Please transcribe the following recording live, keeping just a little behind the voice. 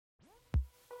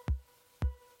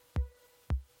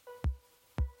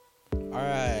All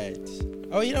right.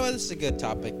 Oh, you know what? This is a good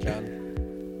topic, John.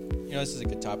 This is a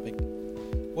good topic.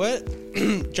 What,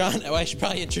 John? Oh, I should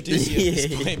probably introduce you at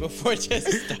this point before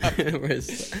just stop.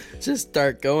 Just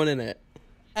start going in it.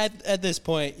 At this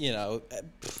point, these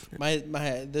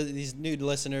new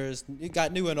listeners, you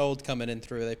got new and old coming in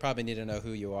through. They probably need to know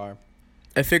who you are.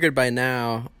 I figured by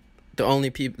now, the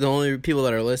only people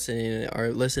that are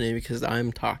listening because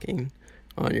I'm talking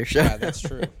on your show. Yeah, that's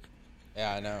true.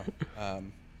 Yeah, I know.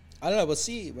 I don't know. We'll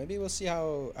see. Maybe we'll see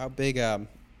how big. I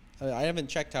haven't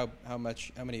checked how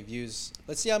many views.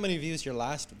 Let's see how many views your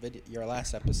last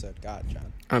episode got,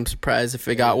 John. I'm surprised if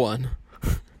it got one.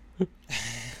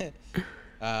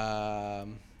 4.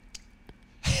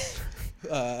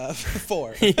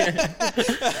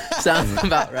 Sounds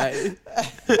about right.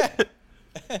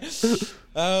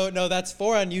 Oh no, that's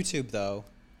 4 on YouTube though.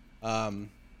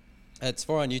 It's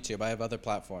 4 on YouTube. I have other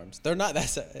platforms. They're not.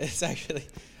 It's actually.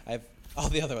 All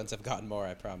the other ones have gotten more.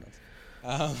 I promise.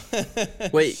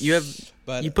 Wait, you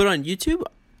put on YouTube?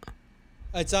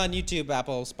 It's on YouTube,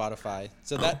 Apple, Spotify.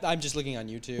 So that I'm just looking on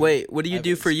YouTube. Wait, what do you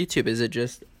do for YouTube? Is it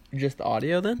just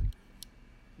audio then?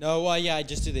 No, well, yeah, I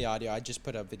just do the audio. I just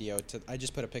put a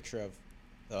picture of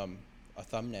a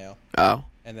thumbnail. Oh.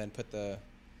 And then put the.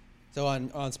 So on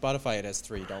Spotify it has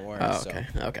 3. Don't worry. Oh, okay.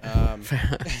 Okay.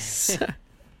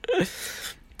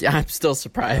 Yeah, I'm still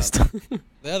surprised.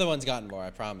 The other one's gotten more,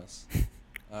 I promise.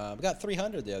 We got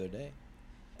 300 the other day.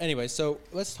 Anyway, so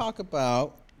let's talk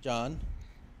about John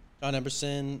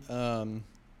Emberson.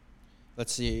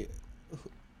 Let's see.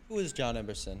 Who is John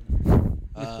Emberson?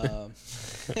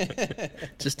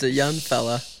 Just a young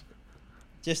fella.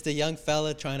 Just a young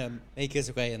fella trying to make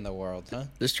his way in the world, huh?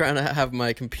 Just trying to have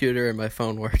my computer and my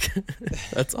phone work.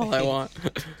 That's all I want.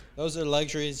 Those are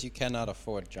luxuries you cannot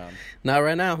afford, John. Not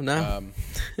right now, no.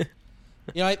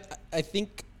 I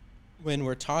think when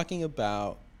we're talking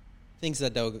about things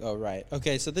that don't go right.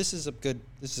 Okay, so this is a good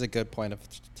point of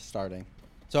starting.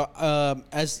 So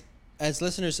as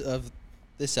listeners of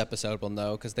this episode will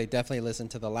know, because they definitely listened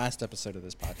to the last episode of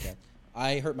this podcast,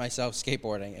 I hurt myself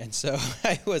skateboarding, and so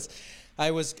I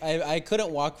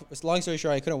couldn't walk. Long story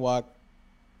short, I couldn't walk.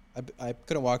 I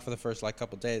couldn't walk for the first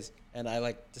couple days, and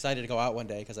I decided to go out one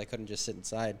day because I couldn't just sit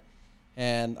inside.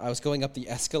 And I was going up the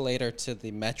escalator to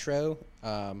the metro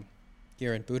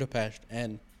here in Budapest,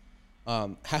 and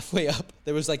halfway up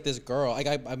there was this girl.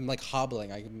 I'm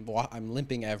hobbling. I'm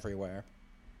limping everywhere.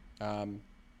 And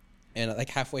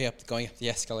halfway up, going up the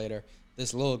escalator,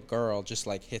 this little girl just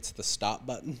hits the stop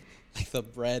button. The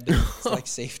red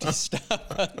safety stop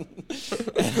button.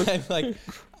 And I'm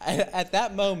at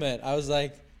that moment, I was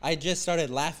I just started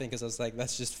laughing because I was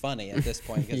that's just funny at this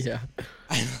point. Cause yeah.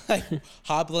 I'm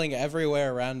hobbling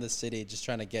everywhere around the city just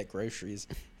trying to get groceries.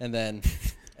 And then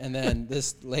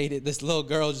this little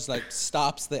girl just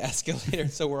stops the escalator.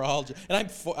 So we're all, and I'm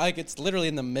it's literally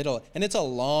in the middle, and it's a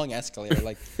long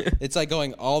escalator. It's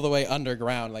going all the way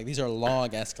underground. These are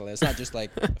long escalators. It's not just a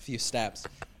few steps.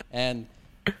 And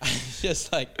I was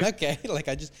just okay,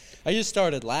 I just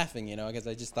started laughing, because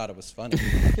I just thought it was funny.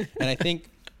 And I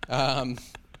think,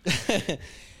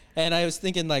 and I was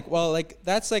thinking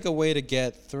that's a way to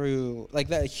get through,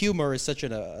 that humor is such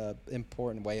an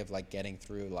important way of getting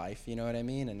through life, you know what I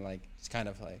mean? And it's kind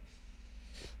of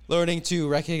learning to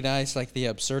recognize the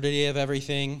absurdity of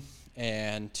everything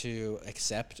and to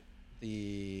accept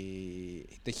the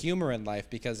humor in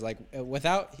life, because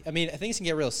things can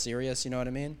get real serious, you know what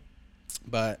I mean?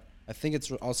 But I think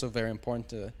it's also very important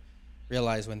to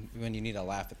realize when you need to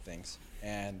laugh at things,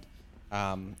 and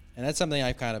that's something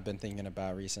I've kind of been thinking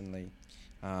about recently,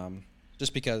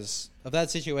 just because of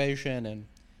that situation, and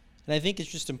I think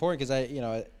it's just important because I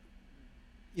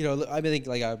think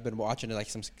I've been watching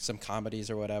some comedies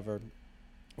or whatever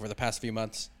over the past few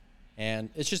months,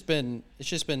 and it's just been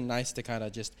nice to kind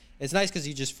of it's nice because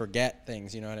you just forget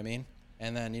things, you know what I mean,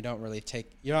 and then you're not really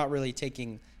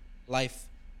taking life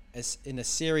as in a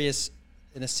serious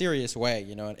way,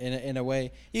 in a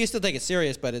way you can still take it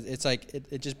serious, but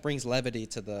it just brings levity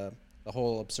to the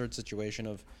whole absurd situation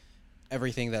of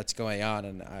everything that's going on.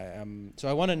 And I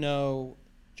want to know,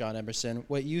 John Emberson,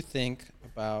 what you think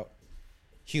about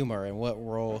humor and what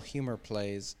role humor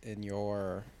plays in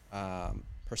your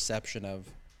perception of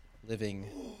living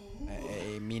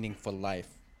a meaningful life.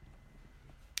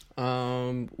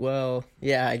 Well,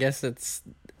 yeah, I guess it's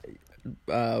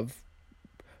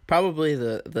probably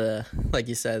the like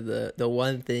you said, the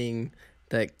one thing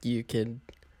that you can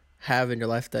have in your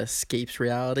life that escapes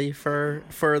reality for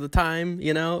the time,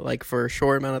 for a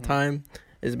short amount of time,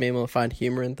 is being able to find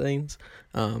humor in things.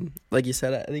 Like you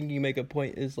said, I think you make a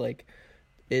point is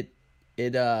it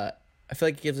I feel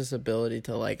like it gives us ability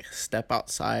to like step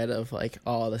outside of like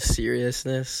all the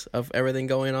seriousness of everything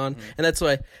going on. And that's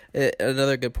why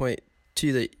another good point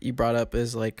too that you brought up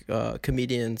is like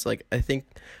comedians. Like I think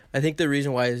the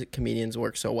reason why comedians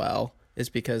work so well is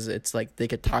because it's like they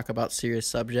could talk about serious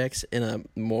subjects in a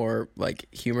more like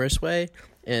humorous way.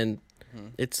 And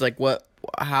it's like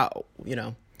how, you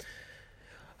know,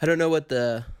 I don't know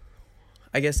the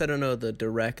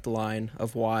direct line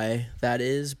of why that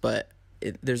is, but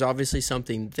there's obviously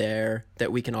something there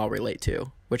that we can all relate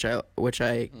to, which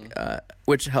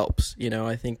helps. You know,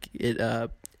 I think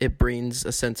it brings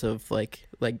a sense of like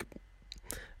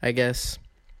I guess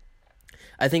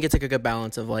I think it's like a good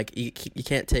balance of like you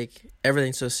can't take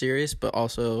everything so serious, but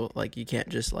also like you can't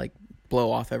just like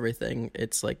blow off everything.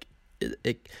 It's like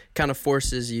it kind of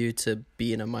forces you to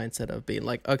be in a mindset of being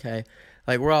like, okay,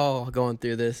 like we're all going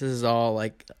through this. This is all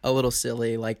like a little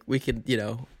silly. Like we can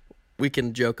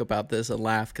joke about this and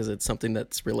laugh because it's something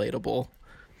that's relatable.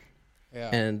 Yeah.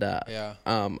 And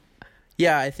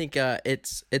I think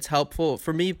it's helpful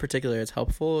for me. Particularly, it's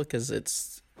helpful because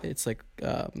it's like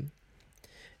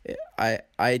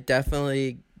I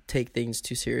definitely take things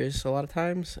too serious a lot of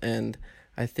times, and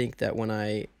I think that when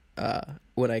I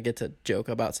get to joke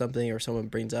about something or someone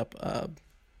brings up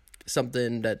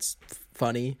something that's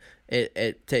funny,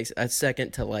 it takes a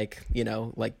second to like, you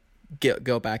know, like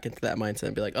go back into that mindset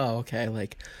and be like, oh, okay,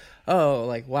 like, oh,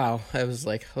 like, wow, I was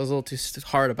a little too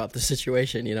hard about the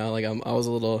situation, you know, like I was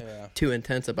a little too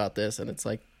intense about this, and it's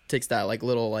like takes that like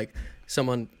little like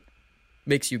someone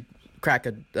makes you crack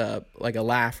a like a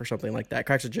laugh or something like that,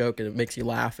 cracks a joke and it makes you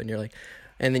laugh, and you're like,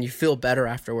 and then you feel better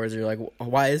afterwards. You're like,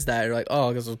 why is that? You're like, oh,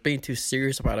 because I was being too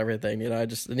serious about everything. You know, I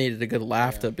just needed a good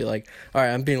laugh to be like, all right,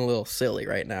 I'm being a little silly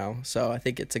right now. So I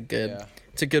think it's a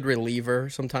good reliever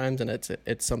sometimes, and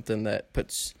it's something that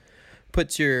puts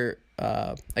your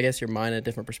I guess your mind in a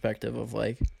different perspective of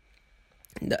like,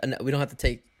 we don't have to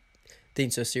take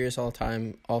things so serious all the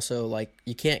time. Also, like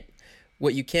you can't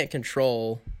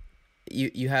control.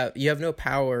 You have no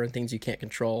power in things you can't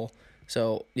control.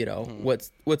 So, you know,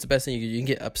 what's the best thing you can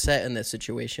get upset in this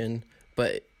situation,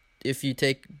 but if you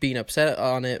take being upset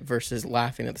on it versus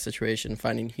laughing at the situation,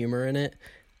 finding humor in it,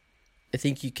 I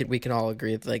think we can all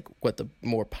agree that like what the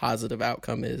more positive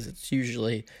outcome is. It's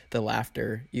usually the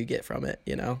laughter you get from it,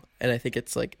 you know? And I think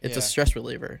it's like it's a stress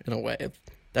reliever in a way.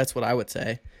 That's what I would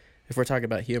say. If we're talking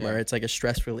about humor, it's like a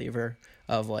stress reliever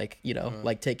of like, you know,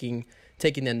 like taking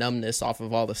the numbness off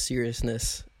of all the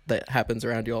seriousness that happens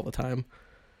around you all the time.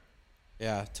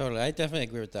 Yeah, totally. I definitely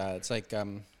agree with that. It's like,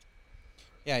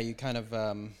 you kind of,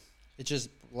 it just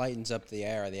lightens up the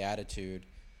air, the attitude.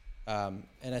 And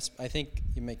I think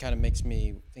it kind of makes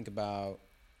me think about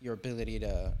your ability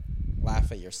to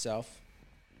laugh at yourself.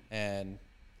 And,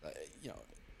 you know,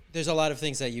 there's a lot of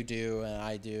things that you do and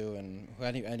I do and who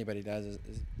anybody does is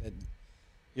that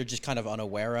you're just kind of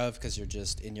unaware of because you're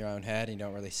just in your own head and you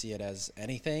don't really see it as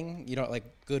anything. You don't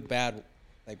like good, bad,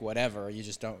 like whatever. You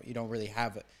don't really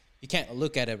have it. You can't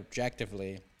look at it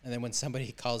objectively, and then when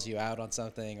somebody calls you out on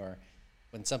something or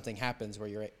when something happens where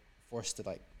you're forced to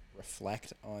like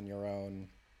reflect on your own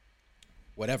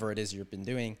whatever it is you've been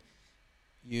doing,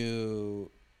 I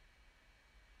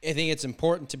think it's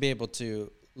important to be able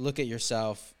to look at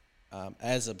yourself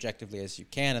as objectively as you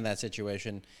can in that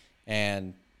situation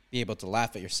and be able to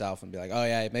laugh at yourself and be like, oh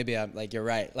yeah, maybe I'm like, you're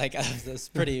right. Like it's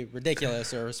pretty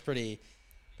ridiculous or it's pretty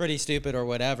stupid or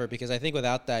whatever, because I think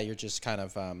without that, you're just kind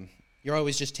of, you're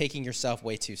always just taking yourself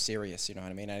way too serious. You know what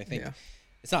I mean? And I think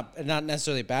it's not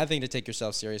necessarily a bad thing to take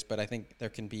yourself serious, but I think there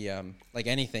can be, like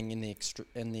anything in the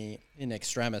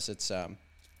extremis,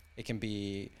 it can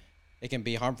be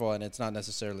harmful, and it's not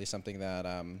necessarily something that,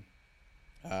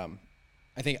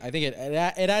 I think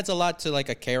it adds a lot to like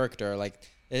a character. Like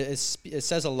it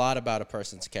says a lot about a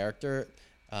person's character,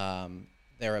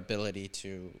 their ability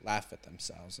to laugh at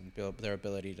themselves and build their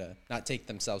ability to not take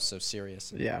themselves so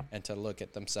serious, and to look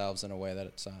at themselves in a way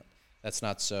that that's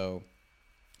not so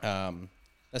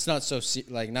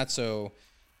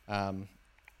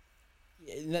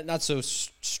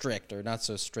strict or not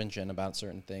so stringent about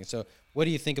certain things. So what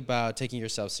do you think about taking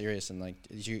yourself serious, and like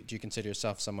do you consider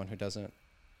yourself someone who doesn't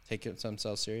take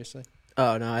themselves seriously?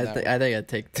 Oh no, I think I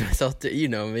take myself. You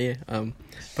know me.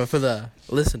 But for the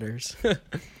listeners, for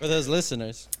those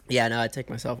listeners, yeah, no, I take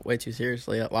myself way too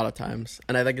seriously a lot of times,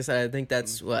 and like I said, I think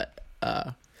that's what.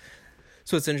 So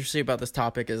what's interesting about this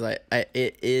topic is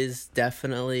it is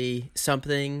definitely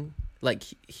something like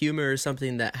humor is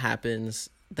something that happens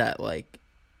that like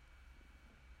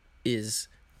is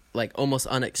like almost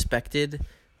unexpected,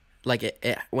 like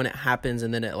it when it happens,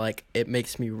 and then it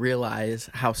makes me realize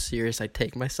how serious I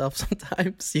take myself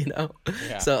sometimes, you know?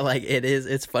 Yeah. So like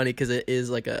it's funny because it is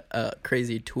like a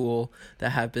crazy tool that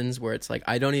happens where it's like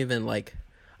I'm not even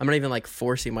like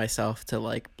forcing myself to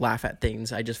like laugh at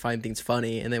things. I just find things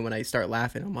funny, and then when I start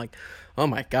laughing, I'm like, oh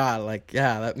my God, like,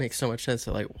 yeah, that makes so much sense.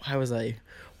 So like, why was I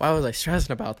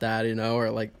stressing about that, you know,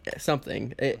 or like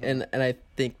something. And I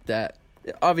think that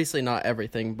obviously not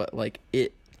everything, but like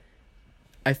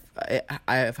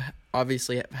I've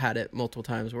obviously had it multiple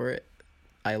times where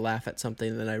I laugh at something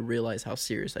and then I realize how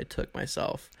serious I took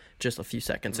myself just a few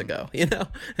seconds ago, you know?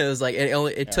 It was like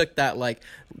it took that like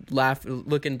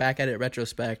looking back at it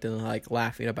retrospect and like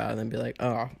laughing about it and then be like,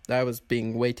 oh, I was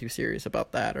being way too serious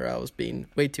about that, or I was being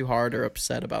way too hard or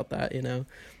upset about that, you know?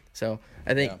 So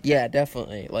I think yeah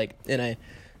definitely, like, and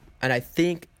I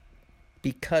think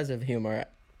because of humor,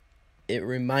 it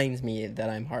reminds me that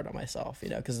I'm hard on myself, you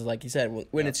know, because like you said,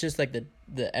 when it's just like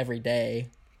the everyday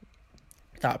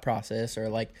thought process or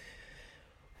like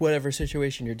whatever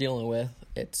situation you're dealing with,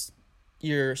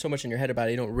 you're so much in your head about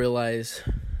it, you don't realize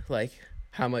like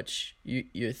how much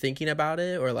you're thinking about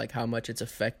it, or like how much it's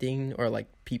affecting, or like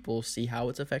people see how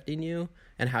it's affecting you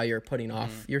and how you're putting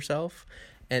off yourself.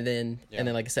 And then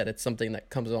like I said, it's something that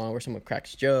comes along where someone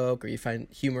cracks a joke or you find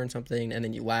humor in something, and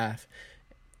then you laugh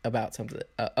about something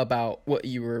about what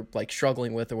you were like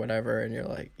struggling with or whatever, and you're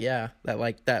like, yeah,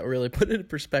 that really put it in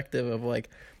perspective of like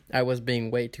I was being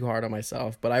way too hard on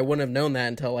myself, but I wouldn't have known that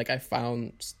until like I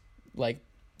found like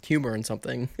humor in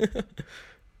something.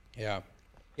 Yeah.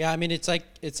 I mean, it's like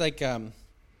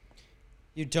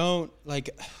you don't like.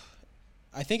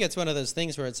 I think it's one of those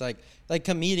things where it's like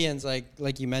comedians,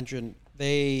 like you mentioned,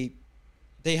 they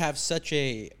have such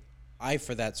a eye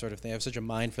for that sort of thing. They have such a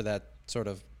mind for that sort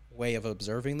of way of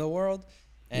observing the world.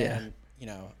 And, you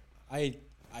know, I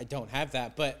don't have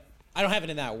that, but I don't have it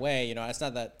in that way. You know, it's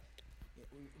not that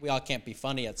we all can't be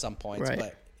funny at some points, right.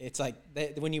 But it's like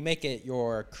when you make it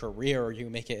your career, or you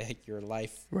make it like your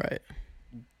life, right?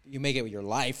 You make it your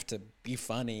life to be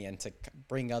funny and to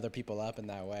bring other people up in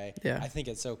that way. Yeah. I think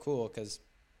it's so cool because,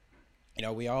 you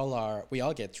know, we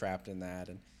all get trapped in that,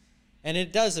 and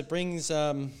it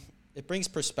brings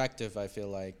perspective. I feel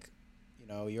like, you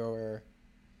know,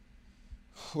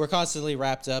 we're constantly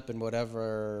wrapped up in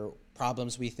whatever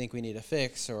problems we think we need to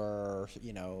fix, or,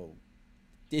 you know,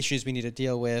 issues we need to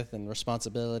deal with, and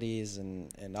responsibilities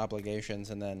and obligations,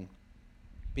 and then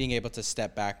being able to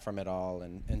step back from it all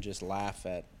and just laugh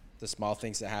at the small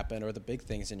things that happen or the big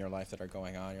things in your life that are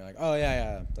going on. You're like, oh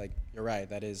yeah, like you're right,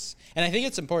 that is. And I think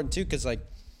it's important too, because like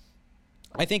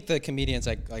I think the comedians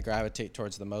I gravitate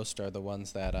towards the most are the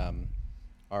ones that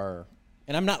are.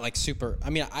 And I'm not like super. I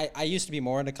mean, I used to be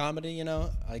more into comedy, you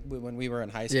know, like when we were in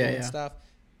high school and stuff.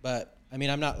 But I mean,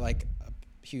 I'm not like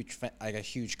a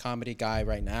huge comedy guy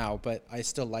right now. But I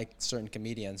still like certain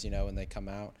comedians, you know, when they come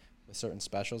out with certain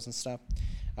specials and stuff.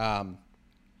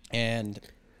 And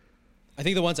I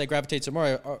think the ones I gravitate to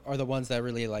more are the ones that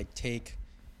really like take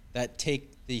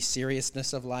the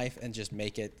seriousness of life and just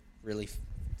make it really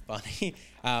funny.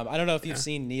 I don't know if you've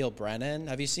seen Neil Brennan.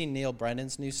 Have you seen Neil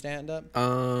Brennan's new stand-up?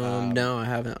 No, I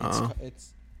haven't. Do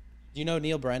you know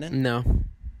Neil Brennan? No.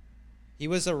 He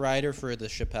was a writer for the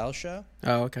Chappelle Show.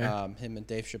 Oh, okay. Him and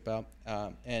Dave Chappelle.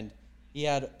 And he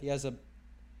had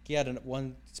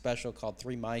one special called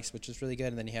Three Mics, which is really good,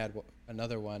 and then he had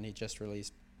another one he just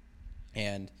released,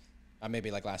 and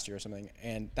maybe like last year or something.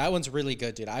 And that one's really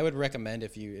good, dude. I would recommend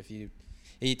if you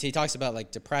he talks about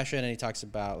like depression, and he talks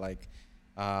about like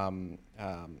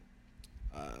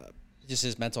just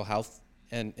his mental health,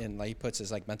 and like he puts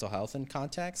his like mental health in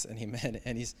context, and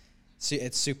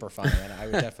it's super funny, and I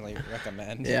would definitely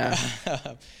recommend. Yeah.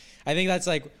 I think that's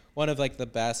like one of like the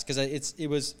best, because it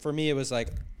was for me, it was like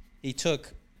he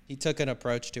took an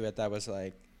approach to it that was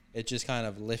like, it just kind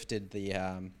of lifted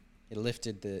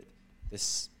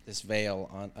this veil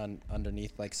on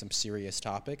underneath like some serious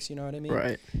topics, you know what I mean?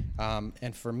 Right.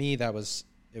 And for me, it was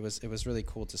really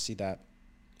cool to see that.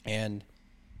 And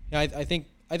you know, I think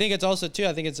it's also too,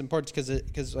 I think it's important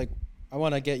because like I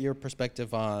want to get your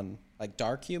perspective on like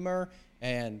dark humor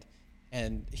and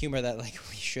humor that like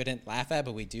we shouldn't laugh at,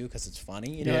 but we do because it's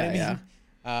funny, you know what I mean?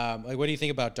 Yeah. Like, what do you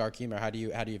think about dark humor? How do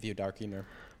you view dark humor?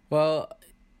 Well,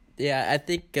 yeah, I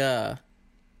think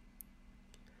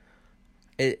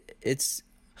it's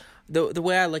the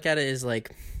way I look at it is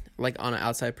like on an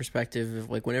outside perspective,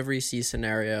 like whenever you see a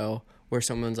scenario where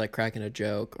someone's like cracking a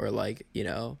joke or like, you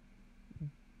know,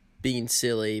 being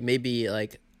silly, maybe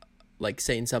like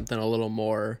saying something a little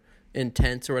more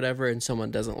intense or whatever, and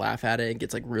someone doesn't laugh at it and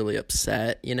gets like really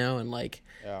upset, you know, and like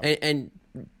and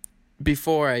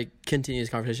before I continue this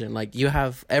conversation, like, you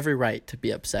have every right to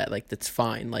be upset. Like, that's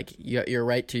fine. Like, you're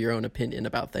right to your own opinion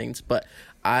about things. But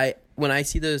when I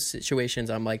see those situations,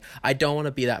 I'm like, I don't want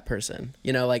to be that person.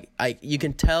 You know, like, you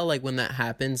can tell, like, when that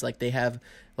happens, like, they have,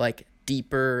 like,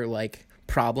 deeper, like,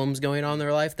 problems going on in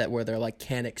their life that where they're, like,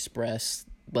 can't express,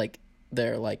 like,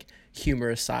 their, like,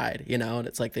 humorous side, you know? And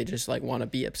it's like they just, like, want to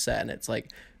be upset. And it's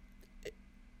like,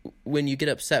 when you get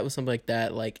upset with something like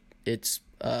that, like, it's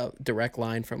a direct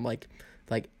line from like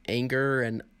anger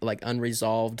and like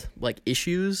unresolved like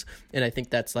issues, and I think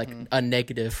that's like a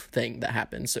negative thing that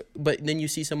happens. So, but then you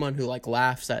see someone who like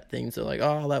laughs at things, they're like,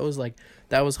 oh, that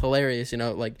was hilarious, you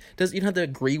know, like, you don't have to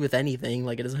agree with anything,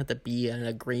 like, it doesn't have to be an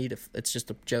agreed, it's just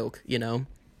a joke, you know.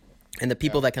 And the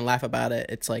people that can laugh about it,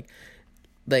 it's like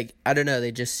I don't know,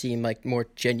 they just seem like more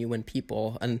genuine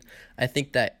people. And I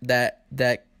think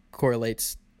that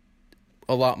correlates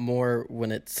a lot more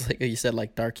when it's like you said,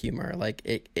 like dark humor, like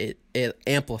it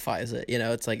amplifies it, you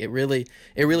know. It's like it really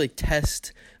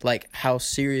tests like how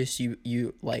serious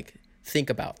you like think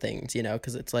about things, you know,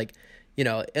 because it's like, you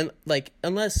know, and like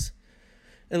unless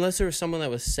there was someone that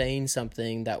was saying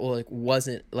something that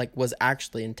was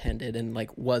actually intended and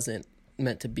like wasn't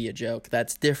meant to be a joke,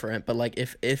 that's different. But like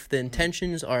if the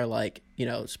intentions are like, you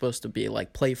know, supposed to be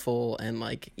like playful and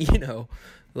like, you know,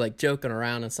 like joking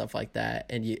around and stuff like that,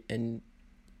 and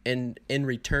in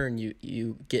return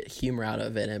you get humor out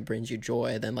of it and it brings you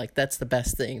joy, then like that's the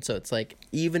best thing. So it's like,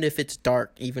 even if it's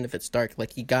dark,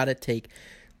 like you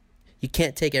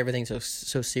can't take everything so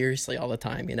seriously all the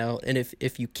time, you know. And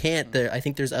if you can't, I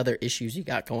think there's other issues you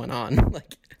got going on.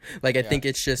 like I think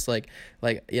it's just like,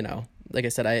 you know, like I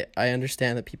said, I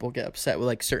understand that people get upset with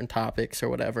like certain topics or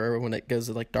whatever when it goes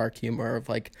to like dark humor of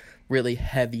like really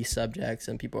heavy subjects,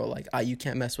 and people are like, you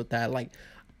can't mess with that. Like,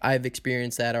 I've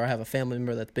experienced that, or I have a family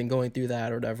member that's been going through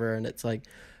that or whatever. And it's like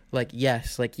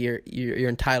yes, like you're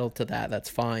entitled to that.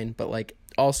 That's fine. But like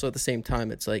also at the same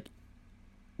time, it's like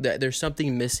there's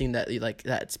something missing that like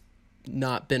that's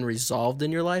not been resolved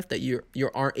in your life, that you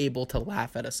aren't able to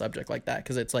laugh at a subject like that,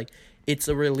 because it's like it's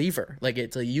a reliever. Like,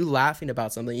 it's like you laughing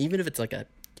about something, even if it's like a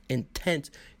intense,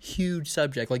 huge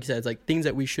subject, like you said, it's like things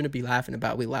that we shouldn't be laughing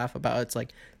about, we laugh about. It's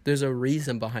like there's a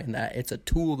reason behind that. It's a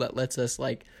tool that lets us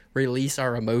like release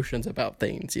our emotions about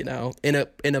things, you know, in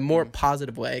a more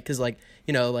positive way. Because like,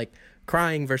 you know, like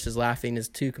crying versus laughing is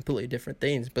two completely different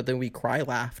things, but then we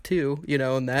laugh too, you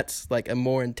know, and that's like a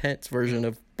more intense version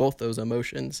of both those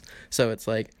emotions. So it's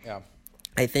like,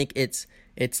 I think it's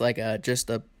like just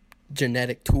a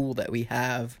genetic tool that we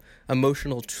have,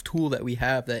 emotional tool that we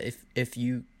have, that if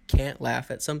you can't laugh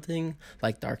at something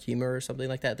like dark humor or something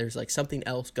like that, there's like something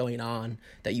else going on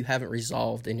that you haven't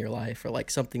resolved in your life, or like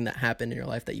something that happened in your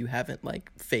life that you haven't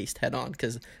like faced head on.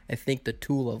 Because I think the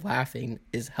tool of laughing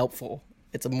is helpful.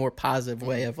 It's a more positive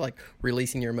way of like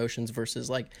releasing your emotions versus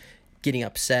like getting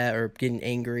upset or getting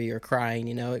angry or crying.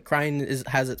 You know, crying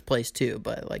has its place too,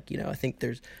 but like, you know, I think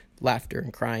there's laughter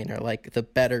and crying are like the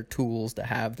better tools to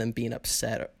have than being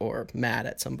upset or mad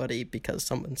at somebody because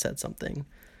someone said something.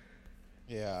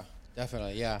 Yeah,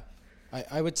 definitely. Yeah.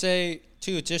 I would say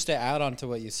too, just to add on to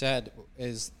what you said,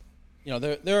 is, you know,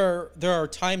 there are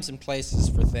times and places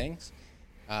for things.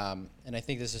 And I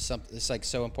think this is it's like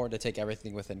so important to take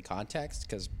everything within context,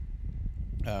 because,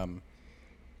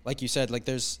 like you said, like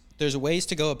there's ways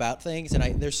to go about things,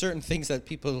 and there's certain things that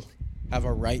people have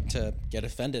a right to get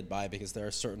offended by because there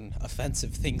are certain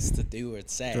offensive things to do or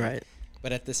say. Right.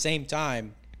 But at the same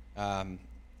time,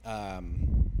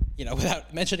 you know,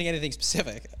 without mentioning anything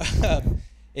specific,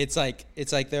 it's like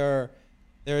there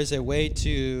is a way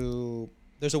to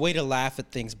laugh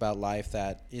at things about life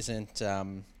that is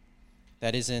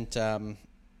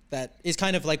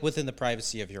kind of like within the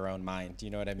privacy of your own mind. You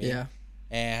know what I mean? Yeah.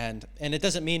 And it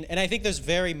doesn't mean, and I think there's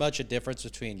very much a difference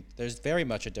between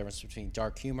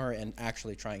dark humor and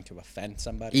actually trying to offend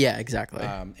somebody. Yeah, exactly.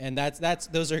 And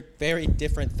those are very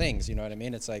different things. You know what I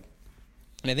mean? It's like,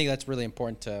 and I think that's really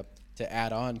important to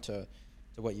add on to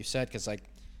what you said, because like,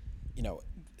 you know,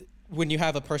 when you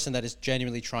have a person that is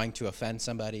genuinely trying to offend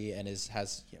somebody and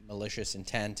has malicious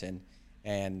intent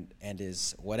and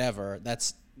is whatever,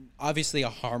 that's obviously a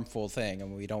harmful thing,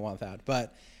 and we don't want that.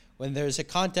 But when there's a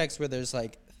context where there's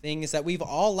like things that we've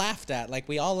all laughed at, like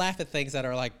we all laugh at things that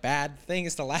are like bad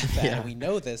things to laugh at, and we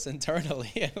know this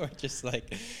internally, and we're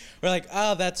like,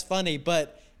 oh, that's funny.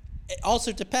 But it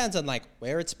also depends on like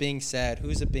where it's being said,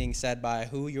 who's it being said by,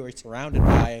 who you're surrounded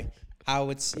by, how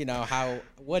it's, you know,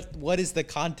 what is the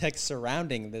context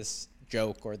surrounding this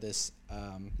joke or this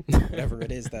whatever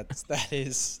it is that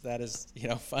is, you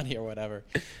know, funny or whatever.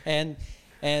 And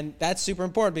And that's super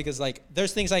important because like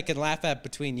there's things I can laugh at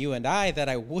between you and I that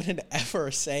I wouldn't ever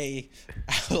say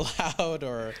out loud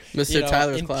or Mr.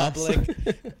 Tyler's in class.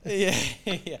 public. Yeah.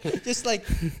 Just like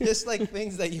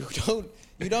things that you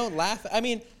don't laugh at. I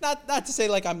mean, not to say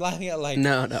like I'm laughing at like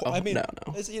No. I mean, No.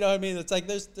 you know what I mean? It's like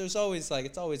there's always like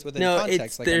it's always within No,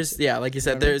 context. like you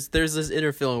said, there's this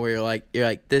inner feeling where you're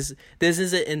like this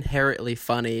isn't inherently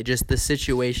funny. Just the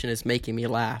situation is making me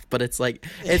laugh, but it's like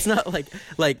it's not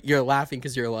like you're laughing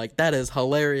because you're like that is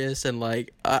hilarious and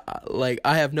like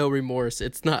I have no remorse.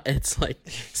 It's not. It's like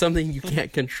something you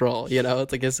can't control. You know,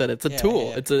 it's like I said, it's a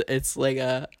tool. Yeah. It's like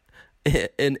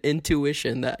an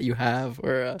intuition that you have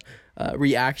or a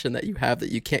reaction that you have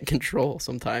that you can't control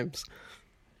sometimes.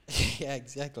 Yeah,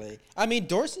 exactly. I mean,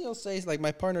 Dorsey will say, like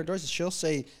my partner Dorsey, she'll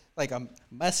say like a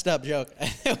messed up joke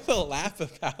and we'll laugh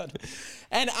about it.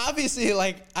 And obviously,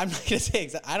 like I'm not gonna say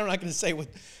I'm not gonna say what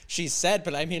she said,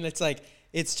 but I mean it's like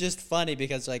it's just funny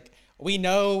because like we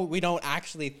know we don't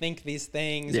actually think these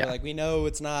things. Yeah. Or, like we know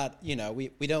it's not, we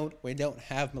don't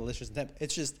have malicious intent.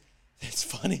 It's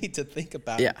funny to think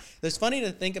about. Yeah. It's funny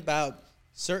to think about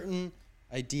certain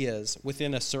ideas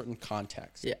within a certain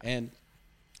context. Yeah. And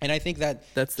I think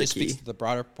that's the speaks key. to the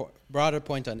broader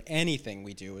point on anything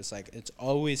we do is like it's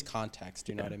always context.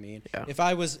 You know what I mean? Yeah. If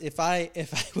I was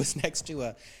next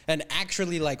to an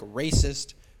actually like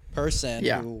racist person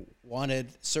who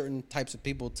wanted certain types of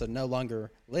people to no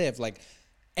longer live, like,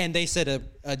 and they said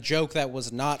a joke that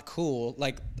was not cool,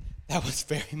 like that was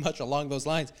very much along those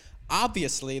lines.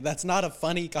 Obviously, that's not a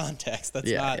funny context.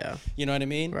 That's not. Yeah. You know what I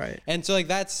mean? Right. And so like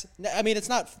that's. I mean, it's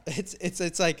not.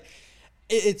 It's like.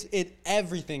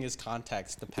 Everything is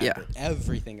context dependent. Yeah.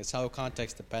 Everything is so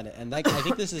context dependent. And like I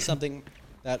think this is something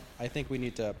that I think we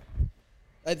need to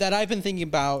that I've been thinking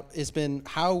about has been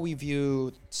how we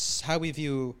view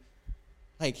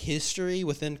like history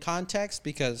within context,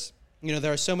 because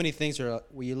there are so many things where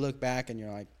you look back and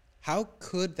you're like, how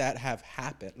could that have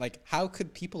happened? Like how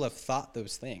could people have thought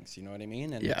those things? You know what I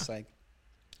mean? And it's like,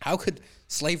 how could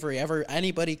slavery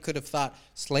anybody could have thought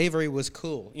slavery was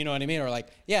cool? You know what I mean? Or like,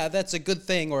 yeah, that's a good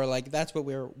thing. Or like, that's what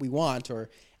we want, or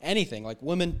anything. Like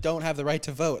women don't have the right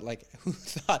to vote. Like who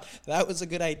thought that was a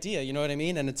good idea? You know what I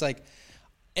mean? And it's like,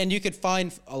 and you could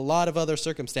find a lot of other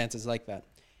circumstances like that.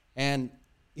 And,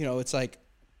 it's like,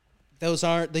 these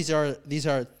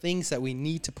are things that we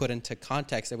need to put into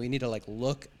context, that we need to like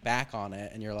look back on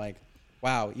it. And you're like,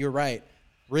 wow, you're right.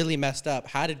 Really messed up.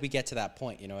 How did we get to that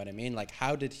point? You know what I mean? Like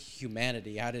how did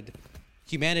humanity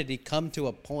come to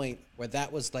a point where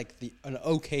that was like an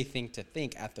okay thing to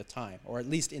think at the time, or at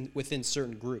least within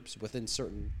certain groups, within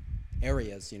certain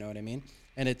areas, you know what I mean?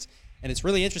 And it's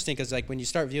really interesting because like when you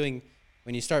start viewing that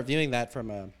when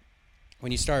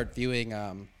you start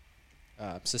viewing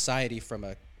society from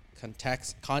a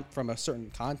from a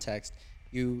certain context,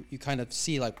 you kind of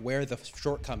see like where the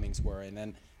shortcomings were, and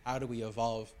then how do we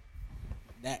evolve.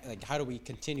 Like how do we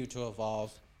continue to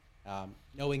evolve,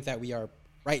 knowing that we are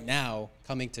right now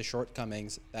coming to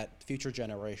shortcomings that future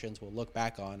generations will look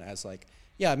back on as like,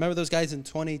 yeah, remember those guys in the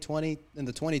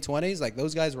 2020s? Like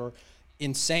those guys were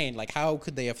insane. Like how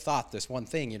could they have thought this one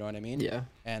thing? You know what I mean? Yeah.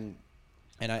 And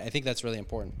I think that's really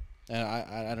important. And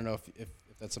I don't know if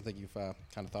that's something you've kind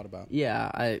of thought about.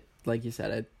 Yeah, I like you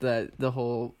said, the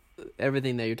whole.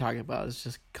 Everything that you're talking about is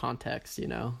just context,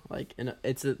 like, and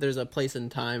there's a place and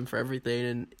time for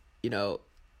everything. And,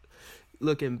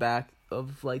 looking back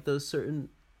of like those certain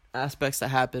aspects that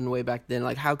happened way back then,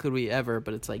 like how could we ever,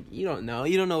 but it's like, you don't know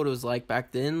what it was like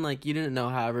back then. Like you didn't know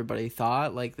how everybody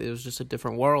thought, like it was just a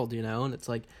different world, and it's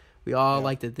like, we all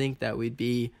like to think that we'd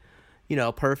be,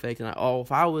 perfect. And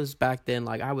if I was back then,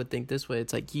 like I would think this way.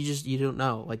 It's like, you don't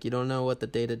know, like you don't know what the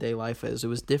day-to-day life is. It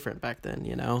was different back then,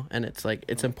 and it's like,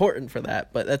 it's important for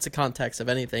that, but that's the context of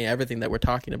everything that we're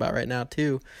talking about right now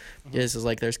too. Is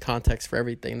like, there's context for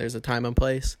everything. There's a time and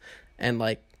place. And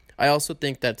like, I also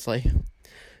think that's like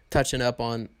touching up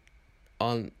on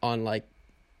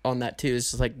that too,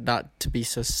 is just like not to be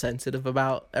so sensitive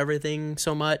about everything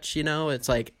so much, it's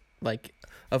like,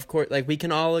 of course, like we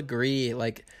can all agree,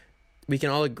 like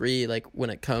when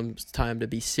it comes time to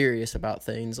be serious about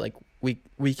things, like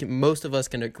we can, most of us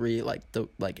can agree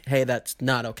hey, that's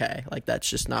not okay, like that's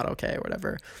just not okay or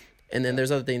whatever. And then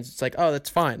there's other things, it's like, oh, that's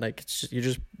fine, like you're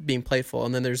just being playful.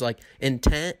 And then there's like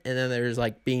intent, and then there's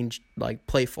like being like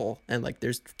playful, and like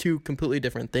there's two completely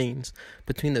different things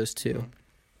between those two.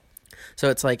 So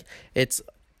it's like it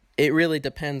really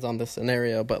depends on the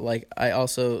scenario. But like I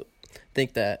also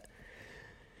think that,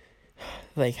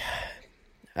 like,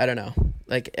 I don't know.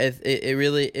 Like it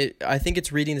really I think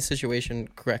it's reading the situation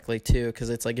correctly too, because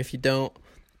it's like if you don't,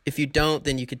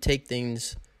 then you could take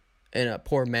things in a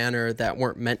poor manner that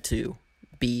weren't meant to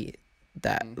be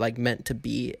that, like meant to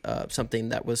be something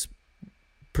that was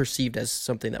perceived as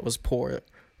something that was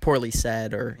poorly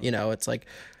said, or it's like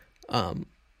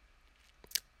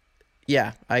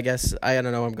yeah, I guess I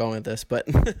don't know where I'm going with this, but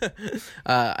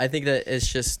I think that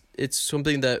it's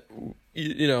something that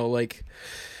like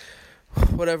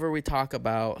whatever we talk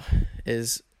about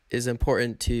is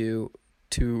important to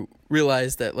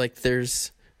realize that, like,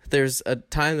 there's a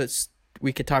time that's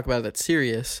we could talk about it that's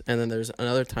serious, and then there's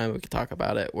another time we could talk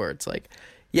about it where it's like,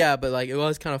 yeah, but like it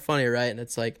was kind of funny, right? And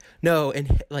it's like, no,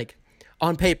 and like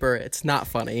on paper it's not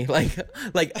funny, like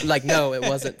no, it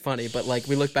wasn't funny, but like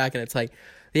we look back and it's like,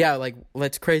 yeah, like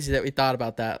it's crazy that we thought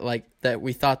about that, like that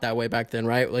we thought that way back then,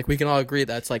 right? Like we can all agree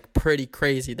that's like pretty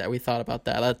crazy that we thought about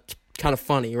that. That's kind of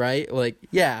funny, right? Like,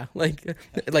 yeah, like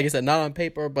I said, not on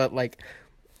paper, but like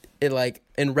it, like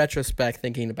in retrospect,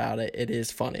 thinking about it, it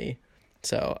is funny.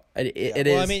 So it is.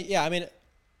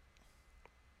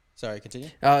 Sorry, continue.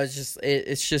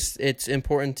 It's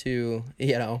important to,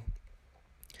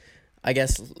 I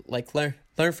guess, like learn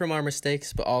from our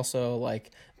mistakes, but also like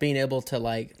being able to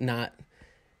like not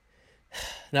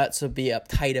to be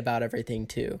uptight about everything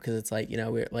too, because it's like,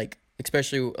 we're like,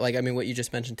 especially like, I mean, what you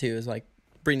just mentioned too is like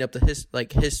bringing up the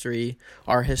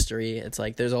our history. It's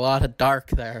like there's a lot of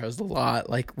dark there. There's a lot,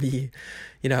 like we've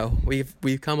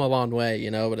come a long way,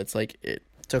 but it's like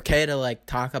it's okay to like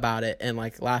talk about it and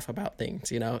like laugh about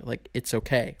things, like it's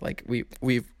okay. Like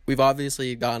we've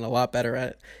obviously gotten a lot better at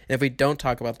it. And if we don't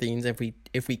talk about things, if we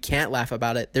can't laugh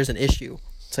about it, there's an issue.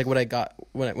 It's like what I got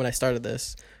when I started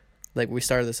this, like we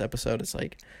started this episode. It's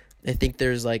like I think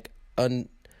there's like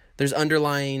there's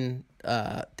underlying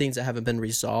things that haven't been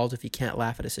resolved if you can't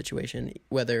laugh at a situation,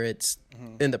 whether it's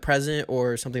in the present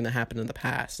or something that happened in the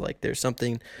past. Like there's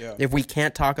something, if we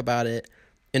can't talk about it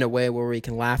in a way where we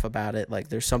can laugh about it, like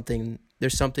there's something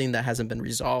that hasn't been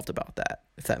resolved about that,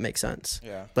 if that makes sense.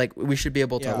 Yeah. Like we should be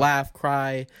able to laugh,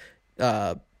 cry,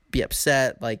 be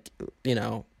upset. Like,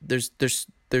 there's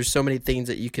so many things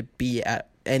that you could be at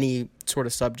any sort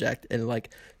of subject, and like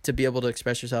to be able to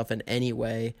express yourself in any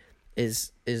way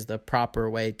is the proper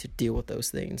way to deal with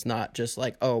those things. Not just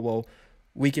like, oh, well,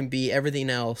 we can be everything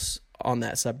else on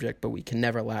that subject, but we can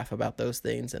never laugh about those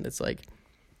things. And it's like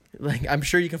I'm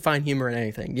sure you can find humor in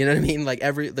anything. You know what I mean? Like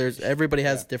everybody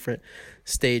has a different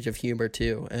stage of humor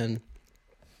too. And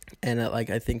like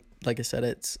I think, like I said,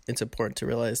 it's important to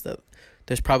realize that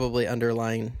there's probably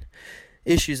underlying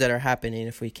issues that are happening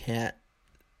if we can't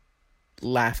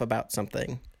laugh about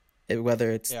something, whether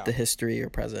it's the history or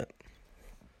present.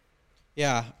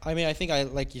 Yeah, I mean, I think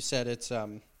like you said, it's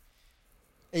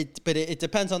but it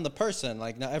depends on the person.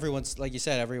 Like not everyone's, like you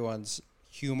said, everyone's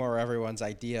humor or everyone's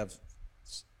idea of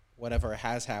whatever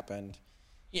has happened.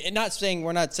 We're not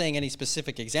saying any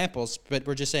specific examples, but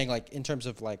we're just saying, like, in terms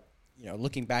of like,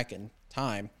 looking back in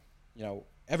time,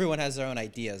 everyone has their own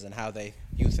ideas and how they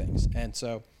view things. And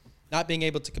so not being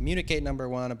able to communicate, number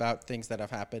one, about things that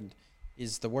have happened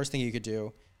is the worst thing you could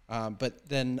do. But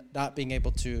then not being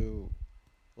able to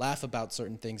laugh about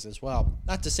certain things as well.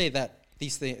 Not to say that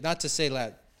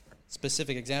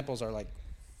specific examples are like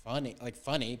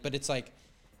funny, but it's like,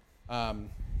 in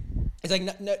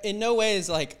no way is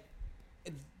like,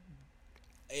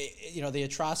 the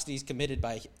atrocities committed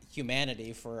by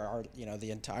humanity for our,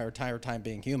 the entire time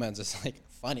being humans is like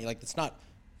funny. Like it's not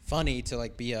funny to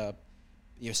like be a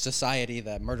society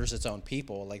that murders its own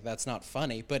people. Like that's not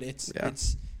funny, but it's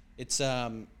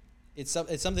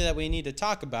something that we need to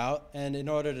talk about. And in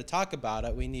order to talk about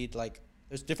it, we need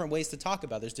there's different ways to talk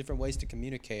about it. There's different ways to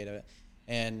communicate it.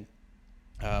 And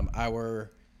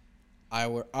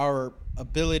our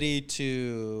ability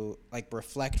to like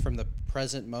reflect from the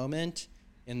present moment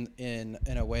in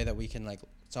a way that we can like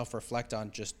self-reflect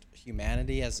on just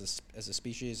humanity as a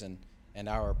species and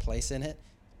our place in it.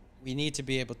 We need to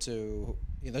be able to,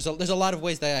 there's a lot of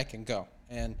ways that I can go,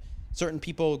 and certain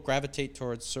people gravitate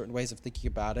towards certain ways of thinking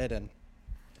about it, and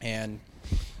I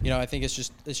think it's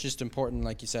just important,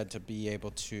 like you said, to be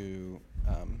able to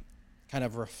kind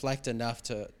of reflect enough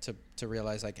to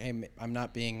realize like, hey, I'm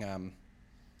not being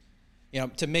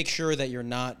to make sure that you're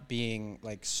not being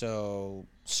like so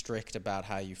strict about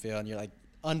how you feel, and you're like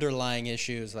underlying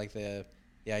issues, like the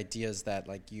ideas that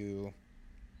like you.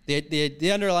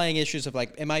 The underlying issues of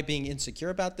like, am I being insecure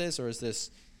about this, or is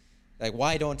this like,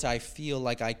 why don't I feel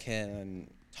like I can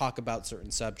talk about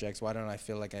certain subjects? Why don't I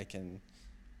feel like I can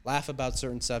laugh about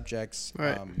certain subjects?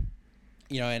 Right.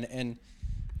 It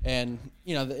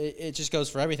just goes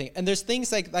for everything. And there's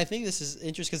things like, I think this is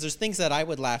interesting because there's things that I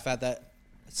would laugh at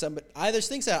there's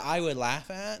things that I would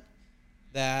laugh at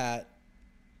that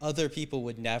other people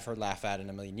would never laugh at in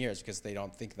a million years because they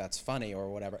don't think that's funny or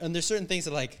whatever. And there's certain things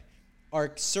that like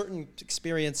are certain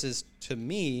experiences to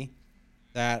me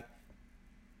that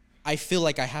I feel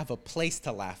like I have a place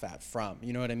to laugh at from.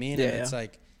 You know what I mean? Yeah, and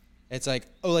it's like,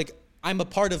 oh, like I'm a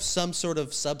part of some sort of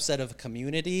subset of a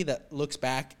community that looks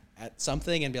back at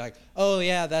something and be like, oh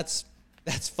yeah, that's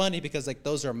funny because like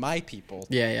those are my people.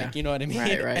 Yeah. Like, you know what I mean?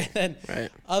 Right. And then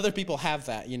other people have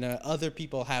that, you know, other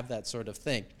people have that sort of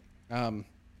thing.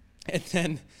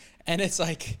 And it's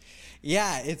like,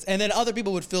 yeah, and then other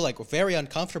people would feel like very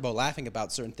uncomfortable laughing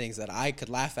about certain things that I could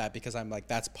laugh at because I'm like,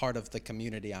 that's part of the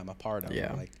community I'm a part of.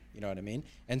 Yeah. Like, you know what I mean?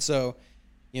 And so,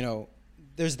 you know,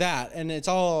 there's that, and it's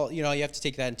all, you know, you have to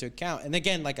take that into account. And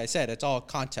again, like I said, it's all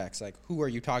context, like who are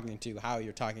you talking to, how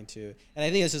you're talking to. And I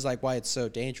think this is like why it's so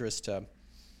dangerous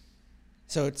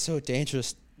it's so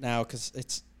dangerous now, because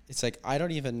it's like, I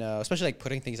don't even know, especially like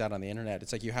putting things out on the internet.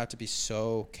 It's like you have to be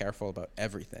so careful about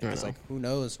everything. It's like, who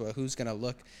knows who's gonna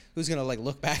like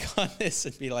look back on this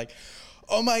and be like,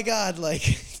 oh my God,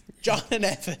 like John and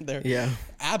Evan, they're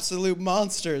absolute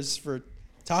monsters for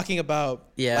talking about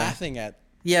laughing at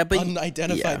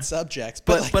unidentified subjects.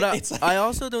 But I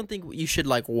also don't think you should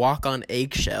like walk on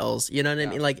eggshells. You know what I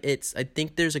mean? Like I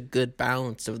think there's a good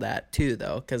balance of that too,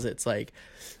 though, because it's like.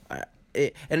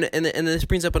 And this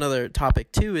brings up another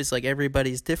topic too, is like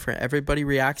everybody's different. Everybody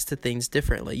reacts to things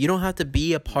differently. You don't have to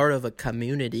be a part of a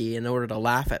community in order to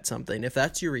laugh at something. If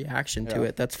that's your reaction to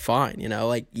it, that's fine. You know,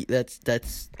 like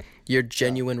that's your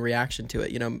genuine reaction to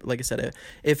it. You know, like I said,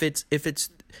 if it's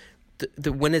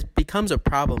when it becomes a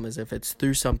problem is if it's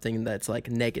through something that's like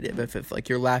negative. If like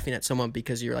you're laughing at someone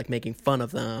because you're like making fun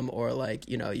of them, or like,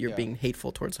 you know, you're being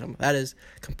hateful towards them, that is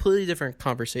completely different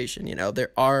conversation. You know,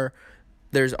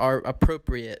 there's our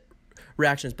appropriate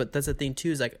reactions, but that's the thing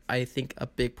too, is like I think a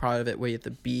big part of it where you have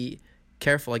to be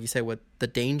careful, like you say, what the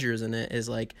dangers in it is,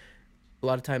 like a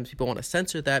lot of times people want to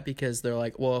censor that because they're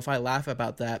like, well, if I laugh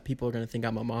about that, people are going to think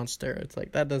I'm a monster. It's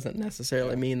like, that doesn't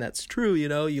necessarily mean that's true. You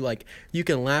know, you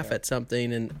can laugh at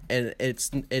something and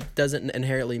it doesn't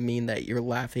inherently mean that you're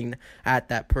laughing at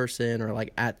that person or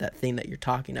like at that thing that you're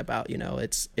talking about. You know,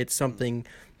 it's something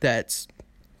that's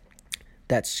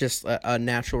just a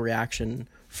natural reaction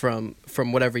from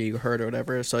whatever you heard or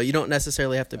whatever. So you don't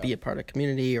necessarily have to be a part of a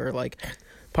community or like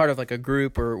part of like a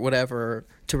group or whatever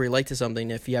to relate to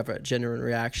something if you have a genuine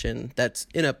reaction that's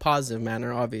in a positive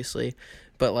manner, obviously.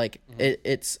 But like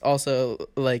it's also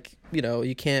like, you know,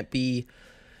 you can't be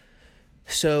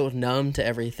so numb to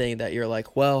everything that you're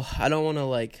like, well, I don't want to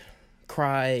like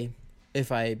cry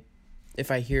if I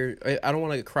hear, I don't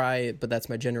want to cry, but that's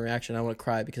my genuine reaction. I want to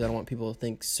cry because I don't want people to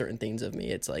think certain things of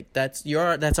me. It's like, that's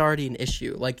already an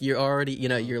issue. Like you're already, you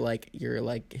know, you're like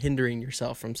hindering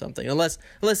yourself from something, unless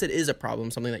it is a problem,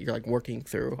 something that you're like working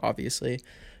through, obviously.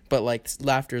 But like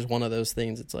laughter is one of those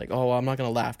things. It's like, oh, well, I'm not going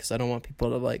to laugh because I don't want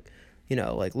people to like, you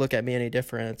know, like look at me any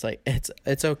different. It's like,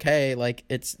 it's okay. Like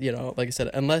it's, you know, like I said,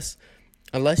 unless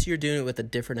you're doing it with a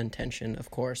different intention, of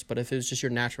course. But if it was just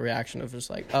your natural reaction of just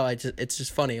like, oh, it's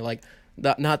just funny. Like,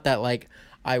 not that like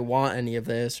I want any of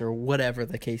this or whatever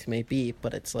the case may be,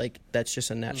 but it's like that's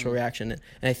just a natural reaction. And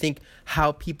I think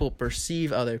how people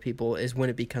perceive other people is when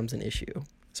it becomes an issue.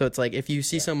 So it's like if you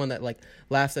see someone that like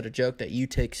laughs at a joke that you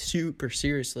take super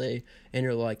seriously and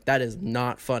you're like, that is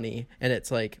not funny. And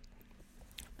it's like,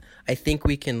 I think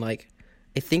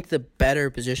the better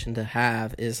position to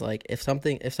have is like if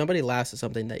somebody laughs at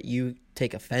something that you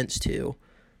take offense to,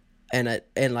 and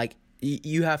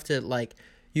you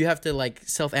have to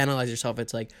self-analyze yourself.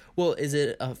 It's like, well, is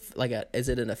it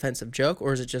an offensive joke,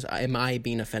 or is it just, am I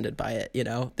being offended by it? You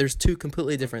know, there's two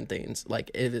completely different things.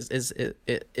 Like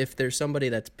if there's somebody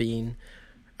that's being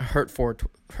hurtful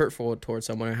towards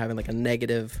someone or having like a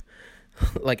negative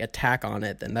like attack on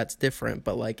it, then that's different.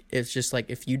 But like it's just like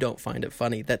if you don't find it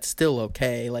funny, that's still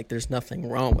okay. Like there's nothing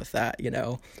wrong with that, you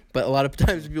know. But a lot of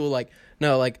times people like,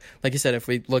 no, like you said, if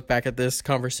we look back at this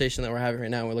conversation that we're having right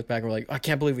now and we look back and we're like, I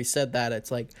can't believe we said that,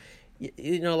 it's like,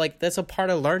 you know, like that's a part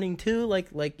of learning too. Like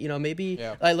you know, maybe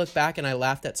I look back and I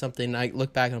laughed at something and I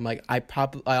look back and I'm like, I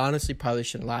honestly probably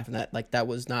shouldn't laugh, and that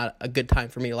was not a good time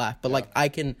for me to laugh. But like I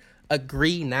can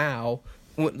agree now,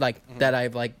 like that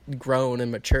I've like grown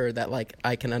and matured, that like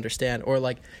I can understand. Or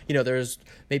like, you know, there's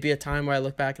maybe a time where I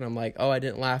look back and I'm like, oh, I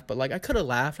didn't laugh, but like I could have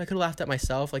laughed at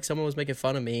myself. Like someone was making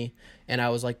fun of me and I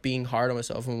was like being hard on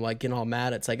myself and like getting all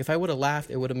mad. It's like if I would have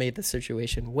laughed, it would have made the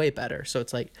situation way better. So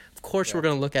it's like, of course we're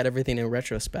going to look at everything in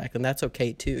retrospect, and that's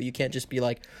okay too. You can't just be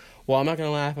like, well, I'm not going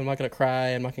to laugh, I'm not going to cry,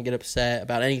 I'm not going to get upset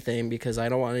about anything because I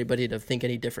don't want anybody to think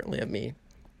any differently of me.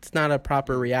 It's not a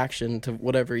proper reaction to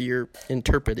whatever you're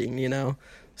interpreting, you know?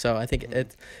 So I think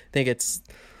it's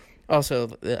Also,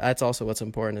 that's also what's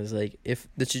important is like if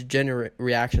the degenerate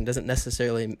reaction doesn't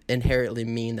necessarily inherently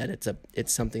mean that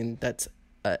it's something that's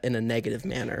in a negative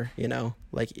manner, you know,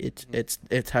 like it's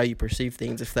how you perceive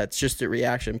things. If that's just a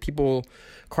reaction, people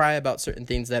cry about certain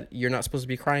things that you're not supposed to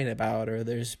be crying about, or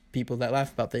there's people that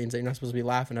laugh about things that you're not supposed to be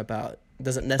laughing about. It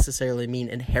doesn't necessarily mean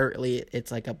inherently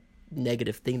it's like a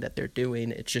negative thing that they're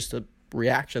doing. It's just a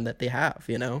reaction that they have,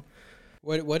 you know.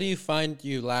 What do you find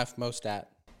you laugh most at?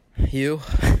 You.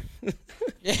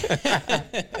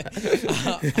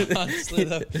 Honestly,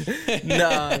 though.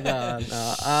 No.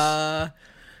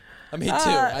 Me too.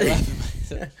 I laugh at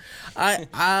myself.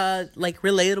 I like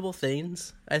relatable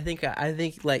things. I think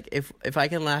like if I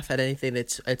can laugh at anything,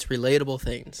 it's relatable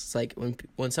things. It's like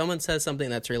when someone says something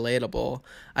that's relatable,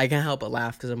 I can't help but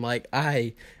laugh because I'm like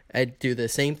I do the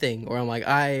same thing, or I'm like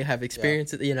I have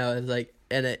experienced it. You know, it's like.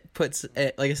 And it puts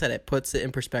it, like I said, it puts it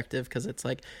in perspective because it's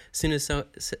like as soon as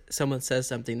someone says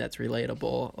something that's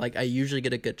relatable, like I usually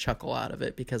get a good chuckle out of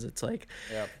it because it's like,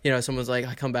 you know, someone's like,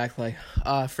 I come back like,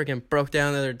 oh, I freaking broke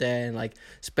down the other day and like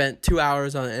spent 2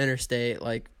 hours on the interstate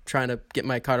like trying to get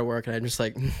my car to work, and I'm just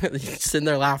like sitting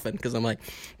there laughing because I'm like,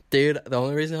 dude, the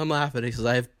only reason I'm laughing is because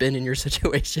I've been in your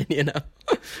situation, you know?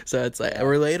 So it's like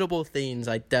relatable things.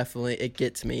 It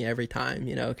gets me every time,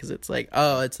 you know, because it's like,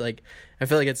 oh, it's like, I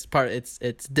feel like it's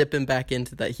it's dipping back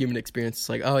into that human experience. It's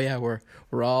like, oh yeah, we're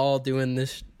all doing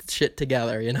this shit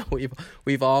together, you know?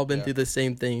 We've all been through the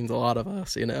same things, a lot of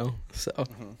us, you know? So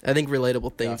I think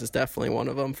relatable things is definitely one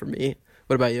of them for me.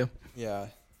 What about you? Yeah.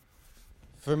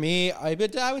 For me, I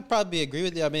would probably agree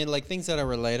with you. I mean, like things that are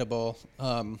relatable,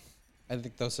 I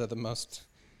think those are the most.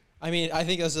 I mean, I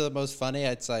think those are the most funny.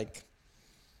 It's like,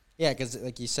 yeah, because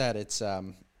like you said, it's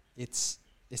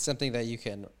something that you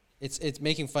can. It's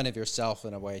making fun of yourself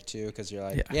in a way too, because you're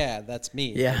like, yeah, that's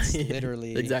me. Yeah, that's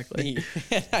literally exactly. me.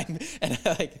 and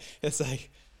like it's like,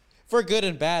 for good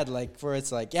and bad. Like for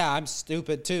it's like, yeah, I'm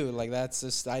stupid too. Like that's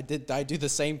just I do the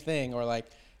same thing, or like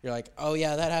you're like, oh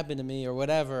yeah, that happened to me, or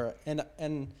whatever.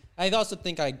 And I also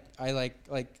think I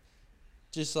like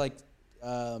just like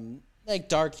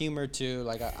dark humor too.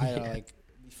 Like I don't like,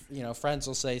 you know, friends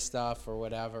will say stuff or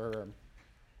whatever, and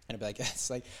I'd be like,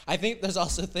 it's like I think there's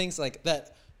also things like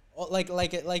that, like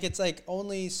it's like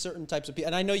only certain types of people.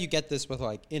 And I know you get this with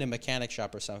like in a mechanic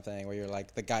shop or something where you're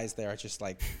like the guys there are just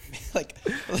like like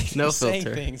no saying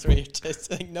filter. things where you're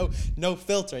just like no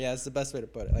filter. Yeah, that's the best way to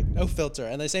put it. Like no filter.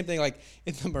 And the same thing like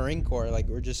in the Marine Corps, like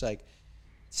we're just like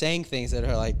saying things that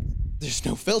are like, there's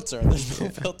no filter. There's no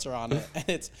filter on it, and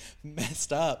it's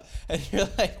messed up. And you're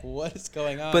like, what is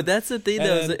going on? But that's the thing,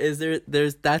 though,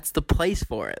 is that's the place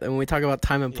for it. And when we talk about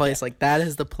time and place, like that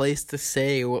is the place to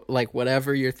say like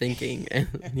whatever you're thinking, and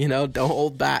you know, don't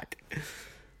hold back.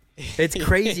 It's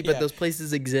crazy, but those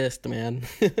places exist, man.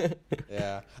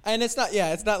 Yeah, and it's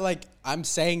not like I'm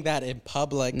saying that in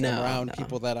public around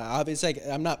people that I obviously like,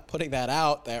 I'm not putting that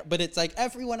out there. But it's like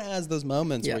everyone has those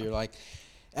moments where you're like.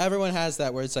 Everyone has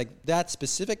that where it's like that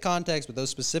specific context with those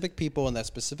specific people in that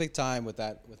specific time with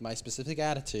my specific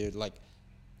attitude, like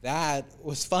that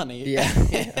was funny. Yeah.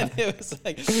 And it was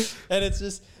like, and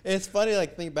it's funny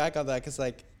like think back on that because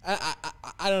like I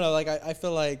don't know, like I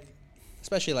feel like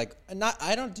especially like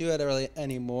I don't do it really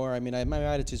anymore. I mean my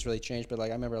attitude's really changed, but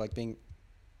like I remember like being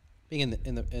in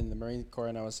the Marine Corps,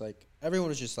 and I was like everyone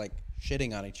was just like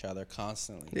shitting on each other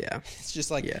constantly. Yeah. It's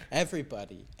just like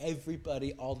everybody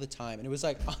all the time. And it was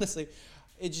like, honestly,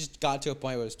 it just got to a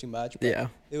point where it was too much.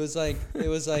 But it was like,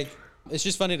 it's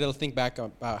just funny to think back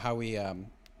about how we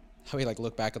like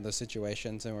look back on those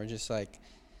situations, and we're just like,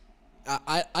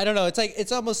 I don't know. It's like,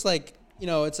 it's almost like, you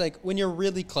know, it's like when you're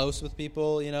really close with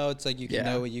people, you know, it's like you can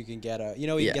know what you can get, you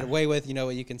know what you get away with, you know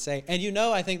what you can say. And you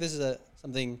know, I think this is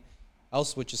something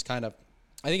else, which is kind of,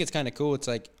 I think it's kind of cool. It's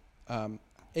like,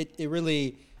 it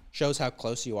really shows how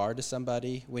close you are to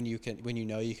somebody when you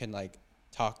know you can like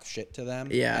talk shit to them.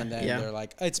 Yeah. And then they're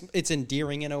like, it's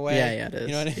endearing in a way. Yeah, it is.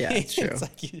 You know what I mean? Yeah, it's true.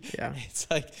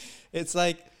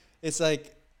 It's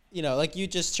like, you know, like you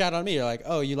just chat on me. You're like,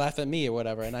 oh, you laugh at me or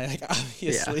whatever. And I like,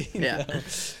 obviously, you know,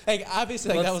 like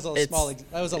obviously like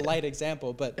that was a light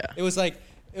example, but it was like,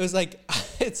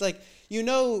 it's like, you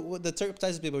know, the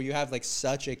types of people you have like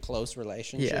such a close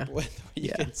relationship with, where you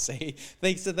can say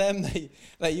things to them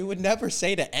that you would never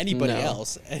say to anybody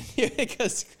else, and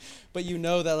but you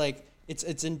know that like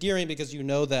it's endearing because you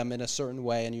know them in a certain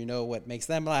way, and you know what makes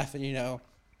them laugh, and you know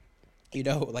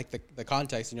like the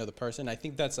context, you know the person. I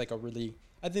think that's like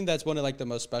that's one of like the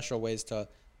most special ways to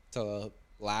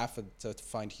laugh and to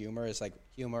find humor is like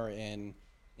humor in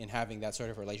having that sort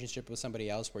of relationship with somebody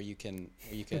else where you can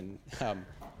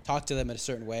talk to them in a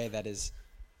certain way that is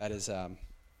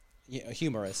you know,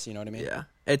 humorous, you know what I mean? Yeah.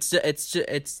 It's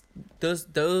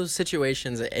those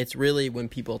situations. It's really when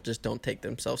people just don't take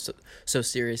themselves so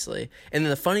seriously. And then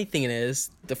the funny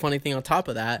thing on top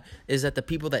of that is that the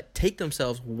people that take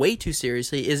themselves way too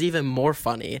seriously is even more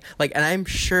funny. Like, and I'm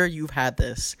sure you've had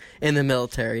this in the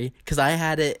military, because I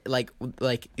had it like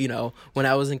when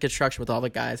I was in construction with all the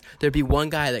guys, there'd be one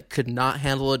guy that could not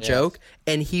handle a joke,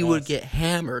 and he would get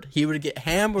hammered. He would get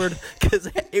hammered because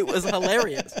it was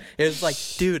hilarious. It was like,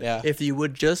 dude, if you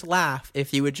would just laugh,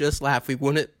 we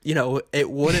wouldn't, it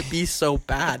wouldn't be so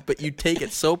bad, but you take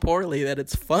it so poorly that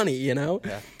it's funny,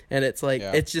 Yeah. And it's like,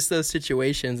 it's just those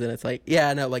situations, and it's like,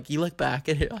 like you look back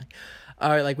and you're like, all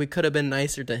right, like we could have been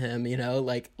nicer to him,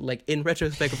 like in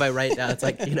retrospect, if I write down, it's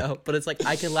like, but it's like,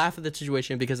 I can laugh at the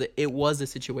situation because it was a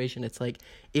situation. It's like,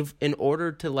 if in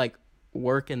order to like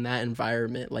work in that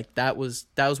environment, like that was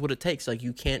what it takes. Like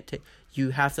you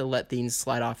have to let things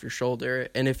slide off your shoulder,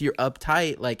 and if you're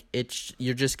uptight, like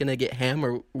you're just gonna get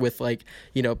hammered with like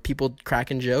people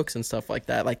cracking jokes and stuff like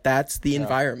that. Like that's the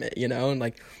environment, and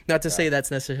like not to say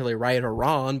that's necessarily right or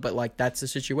wrong, but like that's the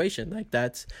situation. Like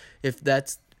if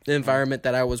that's the environment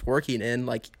that I was working in,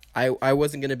 like I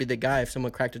wasn't gonna be the guy. If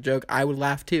someone cracked a joke, I would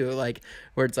laugh too. Like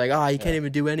where it's like, oh, you can't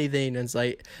even do anything, and it's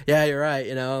like, yeah, you're right.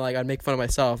 Like I'd make fun of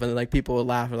myself, and then like people would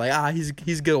laugh and like,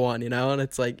 he's a good one, and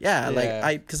it's like,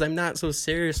 because I'm not so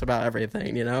serious about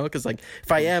everything, because like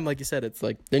if I am, like you said, it's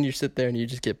like then you sit there and you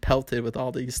just get pelted with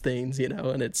all these things,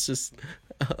 and it's just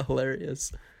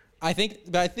hilarious. I think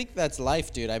that's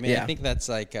life, dude. I mean, I think that's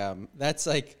like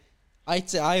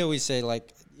I always say,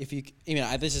 like, if you,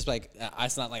 this is like,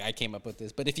 it's not like I came up with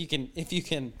this, but if you can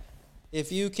dish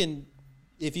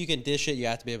it, you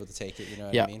have to be able to take it. You know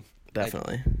what I mean?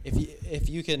 Definitely. Like,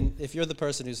 if you're the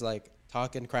person who's like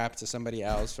talking crap to somebody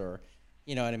else, or,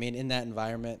 you know what I mean, in that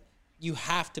environment, you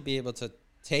have to be able to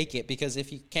take it, because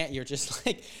if you can't, you're just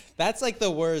like, that's like the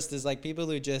worst, is like people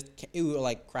who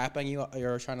like crap on you,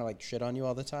 or trying to like shit on you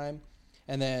all the time,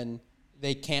 and then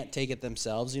they can't take it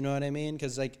themselves. You know what I mean?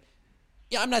 Because like,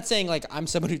 I'm not saying like I'm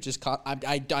someone who just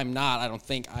I'm not. I don't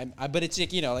think but it's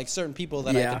like, like certain people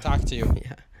that I can talk to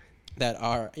that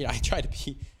are, I try to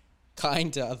be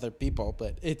kind to other people,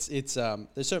 but it's there's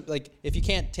certain, like, if you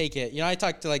can't take it, I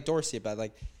talked to like Dorsey about,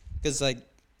 like, because like,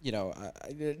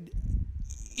 like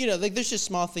there's just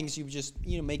small things you just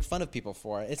make fun of people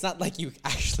for. It's not like you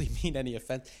actually mean any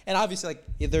offense, and obviously like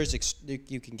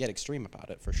you can get extreme about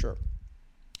it for sure.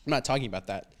 I'm not talking about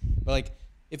that, but like,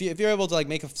 if you're able to like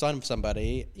make fun of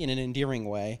somebody in an endearing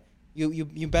way,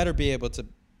 you better be able to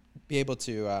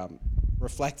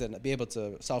reflect and be able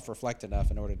to self-reflect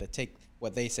enough in order to take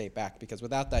what they say back, because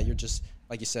without that, you're just,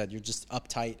 like you said, you're just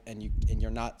uptight, and you're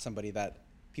not somebody that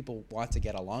people want to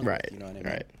get along with. You know what I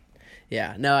mean? Right.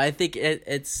 Yeah. No, I think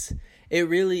it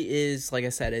really is, like I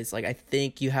said, it's like, I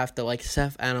think you have to like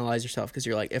self-analyze yourself, because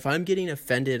you're like, if I'm getting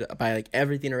offended by like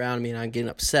everything around me, and I'm getting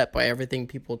upset by everything,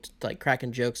 people like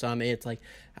cracking jokes on me, it's like,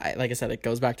 like I said, it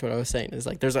goes back to what I was saying, is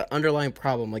like there's an underlying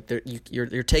problem. Like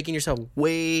you're taking yourself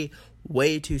way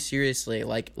too seriously.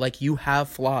 Like you have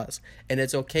flaws, and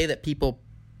it's okay that people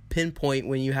pinpoint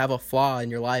when you have a flaw in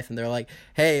your life, and they're like,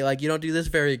 hey, like you don't do this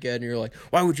very good, and you're like,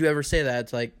 why would you ever say that?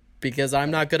 It's like, because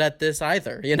I'm not good at this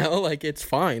either, like it's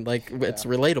fine. Like it's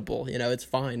relatable, it's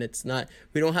fine. It's not,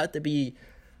 we don't have to be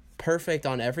perfect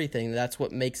on everything. That's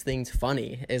what makes things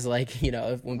funny, is like,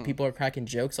 when people are cracking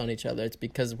jokes on each other, it's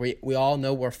because we all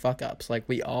know we're fuck ups. Like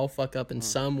we all fuck up in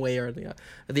some way or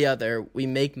the other. We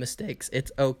make mistakes.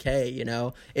 It's okay.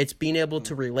 It's being able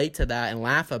to relate to that and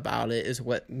laugh about it is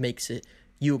what makes it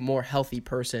you a more healthy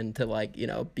person, to like,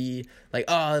 be like,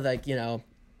 oh, like,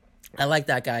 I like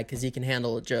that guy because he can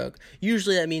handle a joke.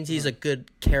 Usually that means he's a good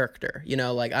character,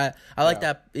 like I like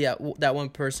that one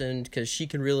person because she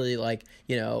can really, like,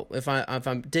 if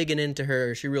I'm digging into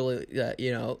her, she really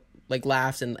like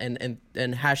laughs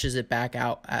and hashes it back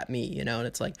out at me, and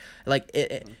it's like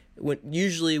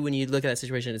usually when you look at that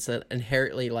situation, it's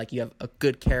inherently like you have a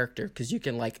good character, because you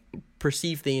can like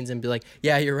perceive things and be like,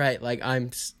 yeah, you're right, like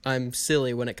I'm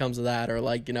silly when it comes to that, or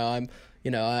like,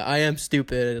 I am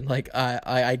stupid, and like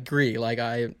I agree, like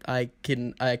I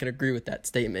can agree with that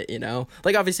statement,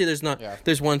 like obviously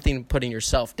there's one thing putting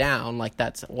yourself down, like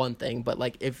that's one thing, but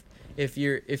like if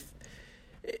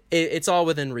it's all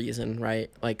within reason,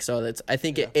 right? Like, so that's, I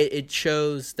think it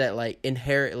shows that like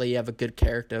inherently you have a good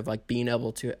character of like being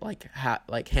able to like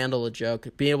handle a joke,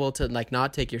 being able to like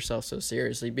not take yourself so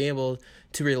seriously, being able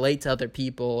to relate to other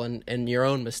people and your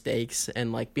own mistakes,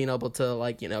 and like being able to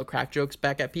like, crack jokes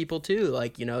back at people too.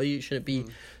 Like, you shouldn't be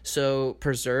so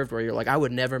preserved where you're like, I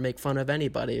would never make fun of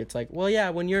anybody. It's like, well,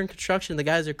 yeah, when you're in construction, the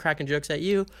guys are cracking jokes at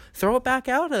you, throw it back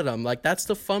out at them. Like, that's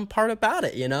the fun part about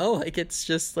it, like it's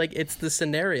just like, it's the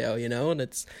scenario, you know, and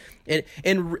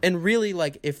and really,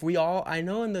 like, if we all, I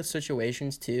know in those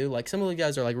situations too, like some of the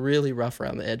guys are like really rough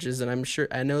around the edges, and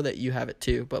I know that you have it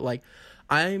too, but like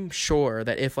I'm sure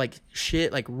that if like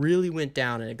shit like really went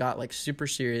down and it got like super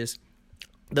serious,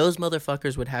 those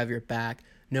motherfuckers would have your back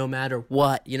no matter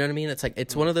what. You know what I mean? It's like,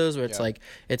 it's one of those where it's like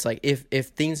if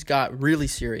things got really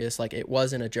serious, like it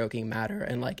wasn't a joking matter,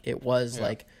 and like it was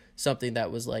like something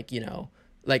that was like, you know,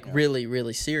 like really,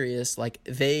 really serious, like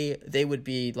they would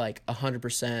be like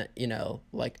 100%, you know,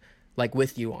 like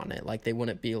with you on it. Like they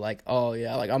wouldn't be like, oh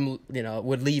yeah, like I'm, you know,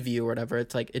 would leave you or whatever.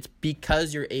 It's like, it's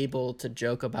because you're able to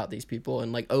joke about these people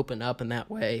and like open up in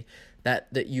that way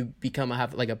that you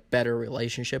have like a better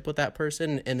relationship with that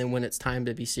person. And then when it's time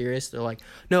to be serious, they're like,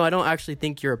 no, I don't actually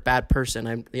think you're a bad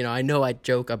person. I know I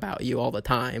joke about you all the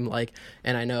time. Like,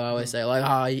 and I know I always say like,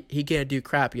 oh, he can't do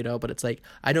crap, you know, but it's like,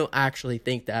 I don't actually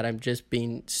think that. I'm just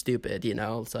being stupid, you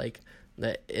know. It's like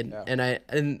that. And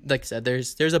like I said,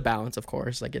 there's a balance, of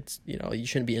course. Like, it's, you know, you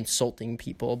shouldn't be insulting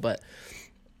people, but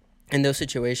in those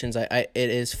situations, it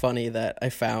is funny that I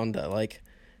found that like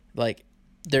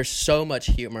there's so much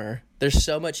humor. There's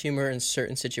so much humor in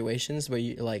certain situations where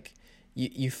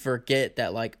you forget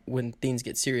that like when things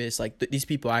get serious, like these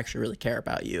people actually really care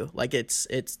about you. Like it's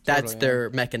that's their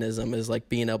mechanism, is like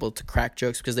being able to crack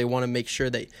jokes because they want to make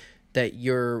sure that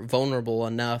you're vulnerable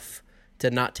enough to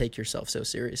not take yourself so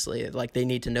seriously. Like they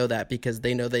need to know that because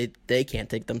they know they can't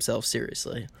take themselves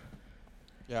seriously.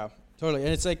 Yeah. Totally.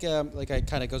 And it's like it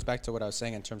kind of goes back to what I was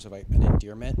saying in terms of like an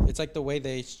endearment. It's like the way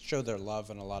they show their love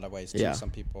in a lot of ways too. Yeah.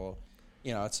 Some people,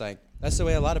 you know, it's like that's the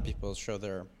way a lot of people show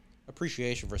their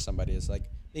appreciation for somebody, is like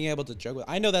being able to joke with.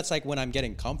 I know that's like when I'm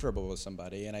getting comfortable with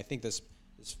somebody, and I think this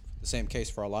is the same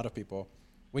case for a lot of people.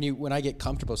 When I get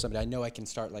comfortable with somebody, I know I can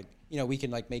start like, you know, we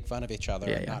can like make fun of each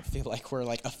other and not feel like we're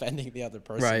like offending the other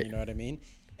person. Right. You know what I mean?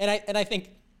 And I think,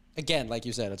 again, like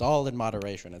you said, it's all in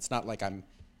moderation. It's not like I'm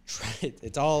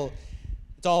it's all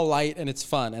light and it's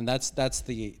fun, and that's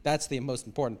the most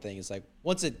important thing. Is like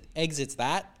once it exits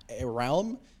that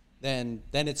realm, then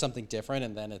it's something different,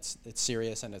 and then it's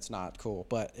serious and it's not cool.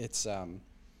 But that's not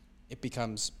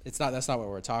what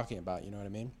we're talking about. You know what I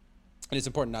mean? And it's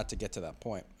important not to get to that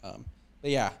point. But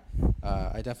yeah,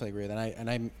 I definitely agree with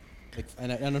that.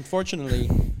 And unfortunately,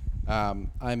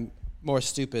 I'm more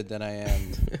stupid than I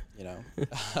am, you know,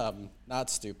 not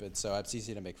stupid. So it's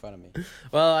easy to make fun of me.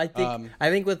 Well, I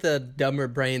think with the dumber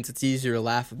brains, it's easier to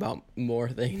laugh about more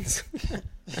things.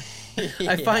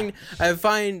 I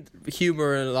find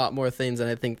humor in a lot more things, and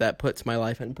I think that puts my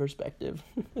life in perspective.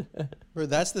 Bro,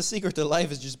 that's the secret to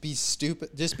life: is just be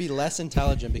stupid, just be less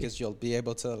intelligent, because you'll be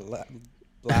able to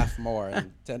laugh more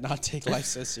and to not take life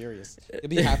so serious. You'll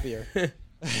be happier.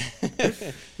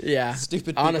 Yeah,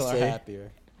 stupid people honestly, are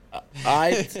happier.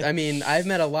 I mean, I've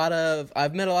met a lot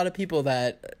of people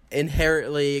that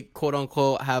inherently, quote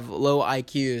unquote, have low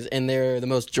IQs, and they're the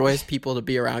most joyous people to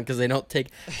be around because they don't take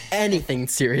anything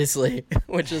seriously,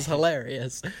 which is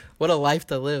hilarious. What a life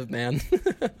to live, man.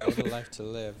 What a life to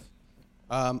live.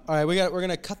 All right, we're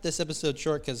gonna cut this episode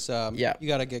short because you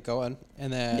gotta get going,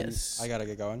 and then I gotta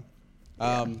get going.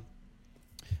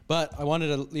 But I wanted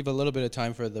to leave a little bit of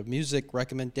time for the music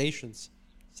recommendations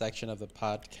section of the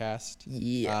podcast.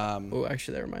 Yeah.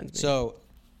 Actually, that reminds me. So,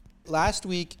 last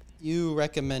week you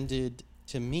recommended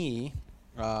to me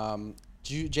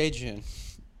Jaejun.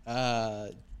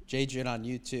 Jaejun on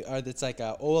YouTube. It's like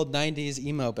an old 90s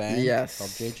emo band. Yes.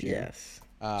 Called Jaejun. Yes.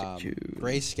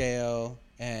 Grayscale,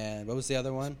 and what was the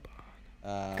other one?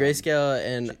 Grayscale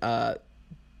and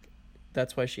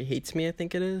That's Why She Hates Me, I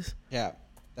think it is. Yeah.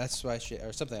 That's Why She,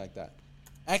 or something like that.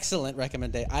 Excellent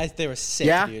recommendation. They were sick,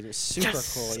 dude. It was super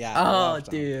cool. Yeah. Oh,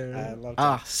 dude. I loved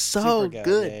them. So good,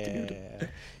 dude.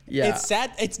 Yeah. It's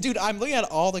sad. Dude, I'm looking at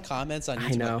all the comments on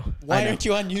YouTube. I know. Why aren't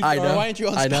you on YouTube? Or why aren't you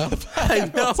on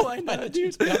Spotify?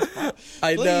 Dude.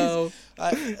 I know.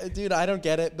 Dude, I don't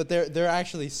get it, but they're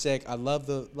actually sick. I love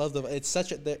the. It's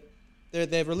such a.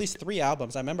 They've released 3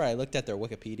 albums. I remember I looked at their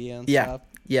Wikipedia and stuff.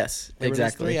 Yes. They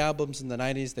exactly. released 3 albums in the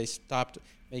 90s. They stopped.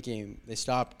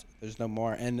 There's no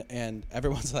more, and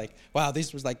everyone's like, wow,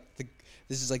 this is like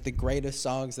the greatest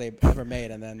songs they've ever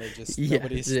made, and then they just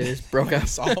nobody just broke up.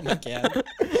 saw them again.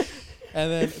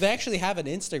 And then they actually have an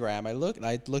Instagram. I looked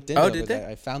into it. Did they?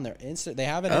 I found their They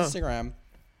have an Instagram,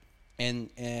 and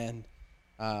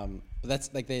but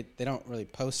that's like they don't really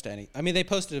post any. I mean, they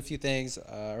posted a few things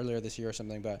earlier this year or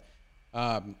something, but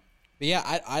yeah,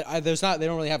 they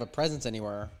don't really have a presence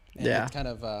anywhere. And it's kind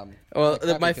of I want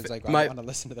to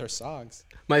listen to their songs.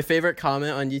 My favorite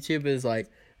comment on YouTube is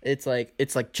it's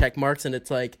like check marks, and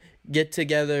it's like get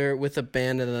together with a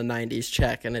band in the 90s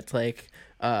check, and it's like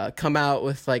come out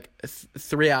with like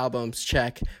 3 albums,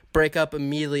 check. Break up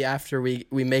immediately after we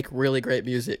make really great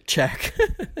music, check.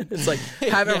 It's like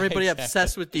have everybody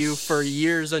obsessed with you for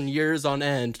years and years on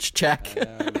end, check.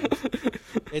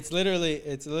 It's literally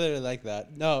like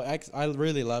that. No, I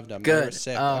really loved them. Good. They were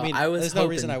sick. I mean, there's no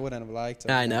reason I wouldn't have liked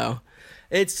them. I know.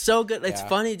 It's so good. It's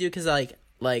funny, dude, because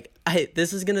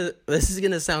this is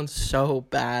gonna sound so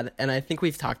bad, and I think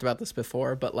we've talked about this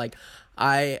before, but like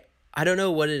I don't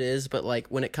know what it is, but like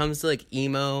when it comes to like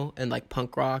emo and like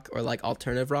punk rock or like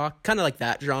alternative rock, kind of like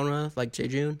that genre, like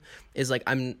Jejun, is like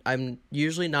I'm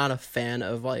usually not a fan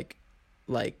of like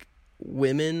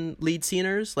women lead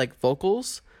singers, like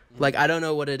vocals. Like I don't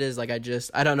know what it is. Like I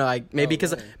don't know. Maybe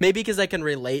because I can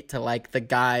relate to like the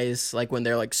guys like when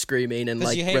they're like screaming and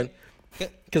like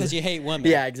because you hate women.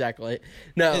 Yeah, exactly.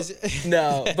 No,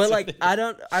 but like I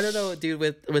don't know, dude.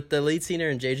 With the lead singer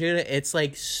in Jejun, it's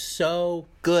like so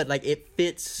good. Like it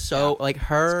fits so like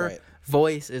her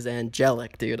voice is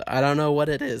angelic, dude. I don't know what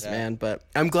it is, man, but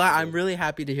I'm glad. I'm really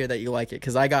happy to hear that you like it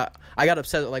because I got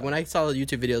upset. Like when I saw the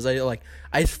YouTube videos,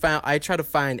 I tried to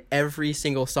find every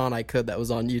single song I could that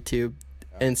was on YouTube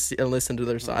and listen to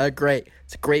their song. Great,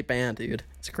 it's a great band, dude.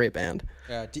 It's a great band.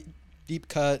 Yeah. Deep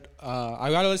Cut.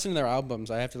 I gotta listen to their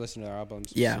albums. I have to listen to their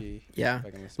albums. Yeah. If I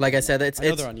can listen like to I said, I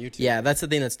know they're on YouTube. Yeah, that's the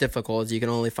thing that's difficult is you can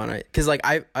only find it because like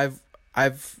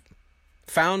I've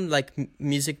found like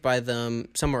music by them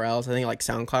somewhere else. I think like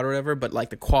SoundCloud or whatever, but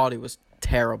like the quality was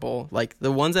terrible. Like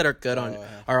the ones that are good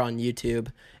are on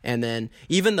YouTube, and then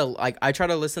even I try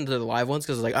to listen to the live ones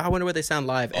because like I wonder what they sound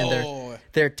live, and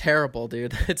they're terrible,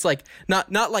 dude. It's like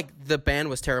not like the band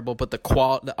was terrible, but the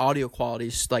audio quality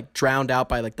is like drowned out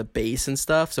by like the bass and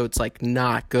stuff, so it's like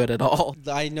not good at all.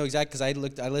 I know exactly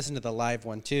because I listened to the live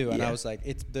one too, and I was like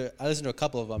I listened to a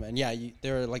couple of them, and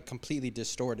they're like completely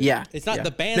distorted. Yeah, it's not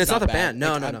the band. It's not the band.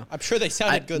 No. I'm sure they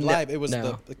sounded good live. It was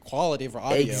the quality of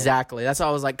audio. Exactly. That's what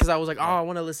I was like, because I was like, I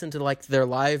want to listen to like their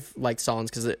live like songs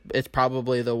because it's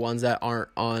probably the ones that aren't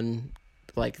on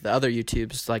like the other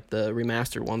YouTubes, like the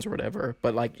remastered ones or whatever.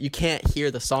 But like you can't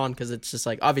hear the song because it's just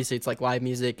like obviously it's like live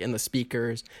music and the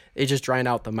speakers. It just drowned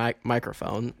out the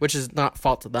microphone, which is not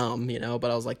fault to them, you know.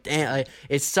 But I was like, damn,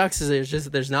 it sucks. Is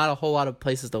there's not a whole lot of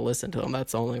places to listen to them.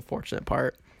 That's the only unfortunate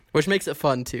part, which makes it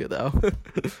fun too, though.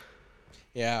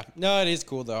 Yeah, no, it is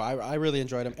cool though. I really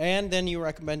enjoyed them. And then you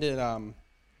recommended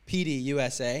PD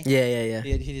USA. Yeah.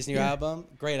 His new album,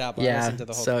 great album. Yeah, I listened to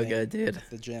the whole so thing good, dude. at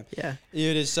the gym. Yeah,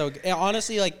 it is so good.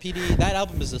 Honestly, like PD, that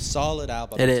album is a solid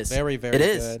album. It's very, very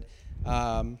good.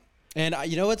 And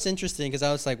you know what's interesting? Because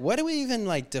I was like, what do we even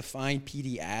like define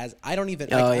PD as? I don't even.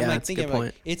 Like, I'm like thinking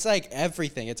like it's like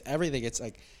everything. It's everything. It's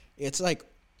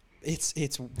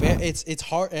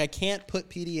hard. I can't put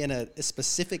PD in a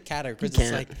specific category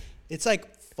because it's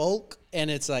like folk and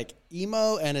it's like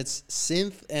emo and it's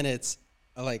synth and it's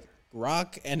like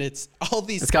rock and it's all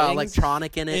these. It's got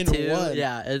electronic in it too. One.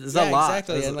 Yeah, it's a lot.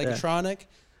 Exactly, and electronic.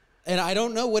 And I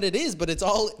don't know what it is, but it's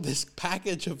all this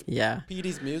package of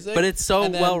PD's music. But it's so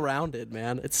well-rounded,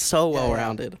 man. It's so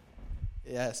well-rounded.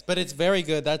 Yes, but it's very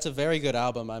good. That's a very good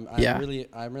album. I'm really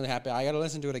happy. I got to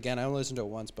listen to it again. I only listened to it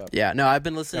once, but yeah, no, I've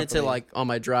been listening to like on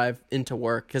my drive into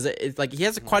work because it's like he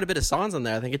has quite a bit of songs on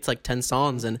there. I think it's like 10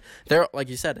 songs, and they're like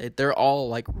you said, they're all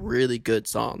like really good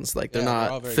songs. Like they're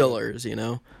not fillers, you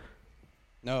know.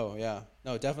 No,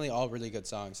 definitely all really good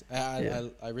songs.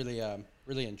 I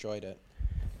really enjoyed it.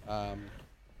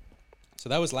 So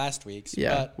that was last week's.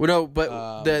 Yeah.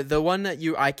 But the one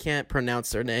that I can't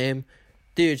pronounce her name.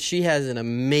 Dude, she has an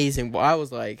amazing. I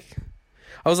was like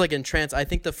entranced. I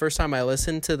think the first time I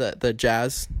listened to the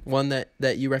jazz one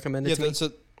that you recommended to me.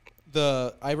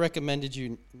 So I recommended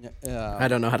you. I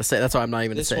don't know how to say it. That's why I'm not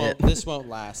even going to say it. This won't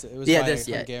last. It was by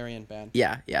a Hungarian band.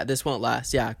 Yeah. This won't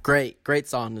last. Yeah, great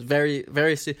song. Very,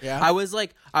 very. Yeah.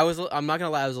 I'm not gonna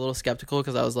lie. I was a little skeptical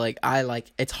because I was like,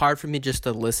 it's hard for me just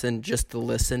to listen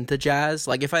to jazz.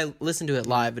 Like if I listened to it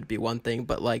live, it'd be one thing,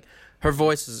 but like. Her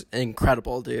voice is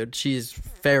incredible, dude. She's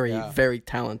very, very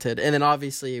talented. And then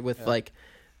obviously with like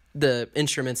the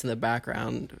instruments in the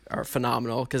background are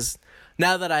phenomenal because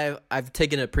now that I've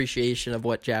taken an appreciation of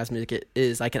what jazz music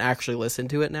is, I can actually listen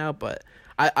to it now. But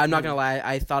I'm not going to lie.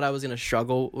 I thought I was going to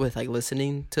struggle with like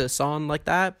listening to a song like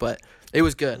that, but it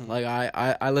was good. Like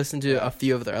I listened to a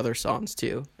few of their other songs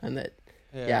too. And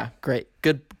that, great.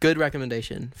 Good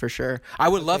recommendation for sure. I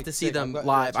would love to see them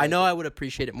live. I know I would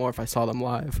appreciate it more if I saw them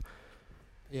live.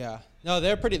 Yeah, no,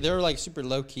 they're like super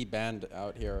low key band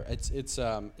out here. It's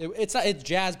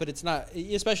jazz, but it's not,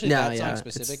 especially that song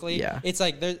specifically. It's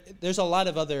like there's a lot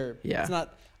of other. Yeah. It's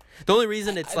not. The only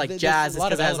reason it's like jazz is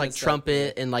because it has like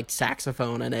trumpet and like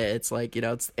saxophone in it. It's like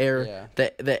it's air.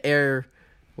 The air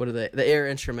what are they? The air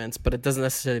instruments, but it doesn't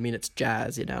necessarily mean it's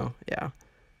jazz, you know? Yeah.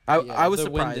 I was the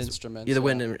surprised. Wind instruments. Yeah, the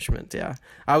wind instruments, yeah.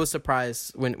 I was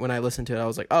surprised when I listened to it. I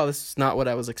was like, oh, this is not what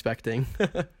I was expecting.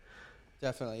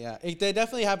 Definitely, yeah. They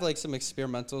definitely have like some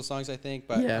experimental songs, I think,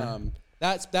 but Yeah.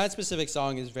 that specific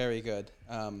song is very good.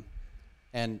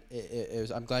 And it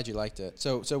was, I'm glad you liked it.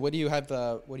 So what do you have?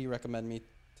 What do you recommend me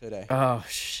today? Oh,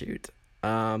 shoot.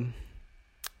 I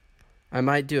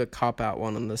might do a cop-out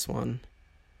one on this one.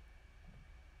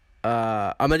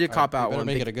 I'm gonna do a cop-out one.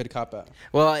 Make it a good cop-out.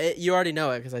 Well, you already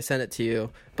know it because I sent it to you.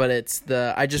 But it's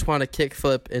I just want to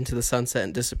kickflip into the sunset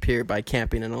and disappear by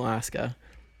Camping in Alaska.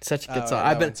 Such a good song.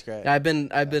 I've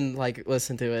been like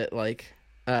listening to it like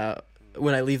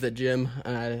when I leave the gym.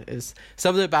 Is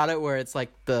something about it where it's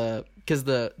like because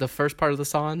the first part of the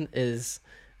song is,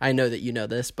 I know that you know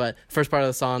this, but first part of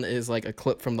the song is like a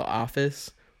clip from The Office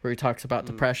where he talks about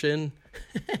depression.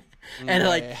 And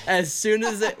like as soon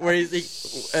as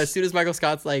Michael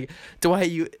Scott's like, Dwight,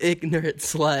 you ignorant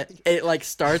slut, it like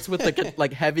starts with the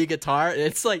like heavy guitar. And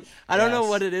it's like, I don't know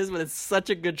what it is, but it's such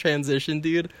a good transition,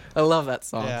 dude. I love that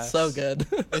song. Yes. So good.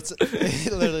 It's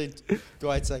literally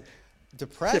Dwight's like,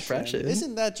 depression.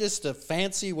 Isn't that just a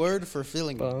fancy word for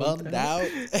feeling bummed out?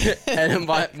 And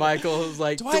Michael was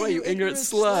like, Dwight, you ignorant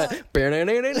slut.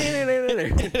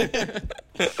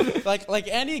 like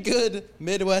any good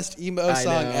Midwest emo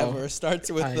song ever starts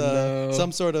with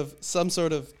some sort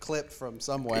of clip from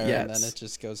somewhere, and then it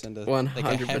just goes into 100%,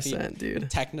 like a heavy, dude,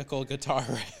 technical guitar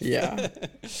riff. Yeah.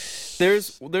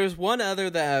 There's one other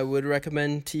that I would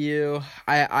recommend to you.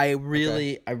 I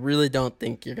really don't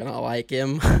think you're gonna like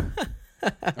him.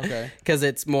 Okay. Because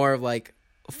it's more of like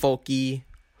folky,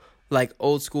 like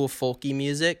old school folky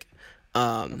music.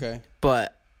 Okay.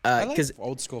 But I like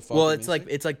old school folky. Well, it's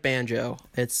like banjo.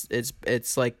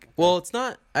 It's like, well, it's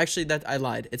not actually, that I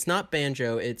lied. It's not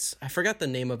banjo. I forgot the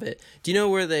name of it. Do you know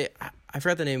where I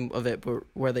forgot the name of it, but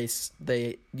where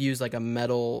they use like a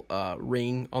metal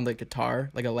ring on the guitar,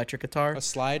 like electric guitar. A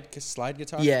slide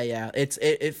guitar. Yeah.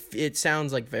 It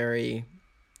sounds like very,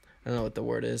 I don't know what the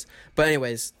word is, but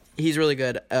anyways. He's really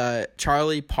good.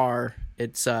 Charlie Parr.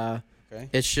 It's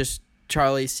just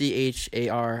Charlie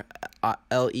Charle,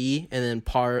 and then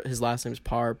Parr. His last name is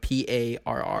Parr,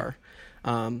 Parr.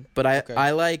 But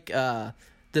I like the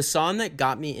song that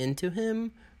got me into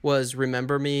him was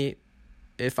 "Remember Me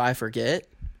If I Forget."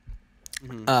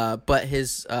 Mm-hmm. But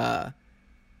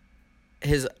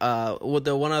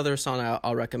the one other song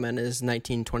I'll recommend is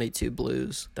 1922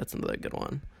 Blues. That's another good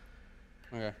one.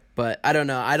 Okay. But I don't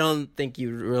know. I don't think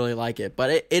you really like it, but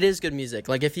it is good music.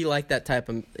 Like if you like that type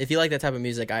of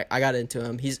music, I got into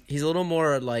him. He's a little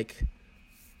more like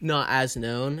not as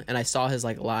known, and I saw his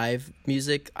like live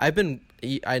music. I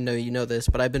know you know this,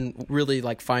 but I've been really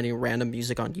like finding random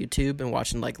music on YouTube and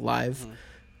watching like live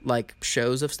like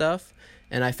shows of stuff,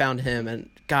 and I found him, and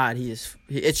God,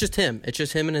 it's just him. It's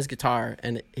just him and his guitar,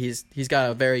 and he's got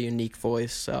a very unique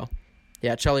voice. So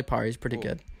yeah, Charlie Parr, he's pretty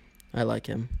good. I like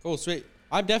him. Cool, sweet.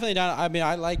 I'm definitely down. I mean,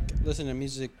 I like listening to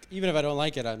music, even if I don't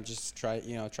like it. I'm just try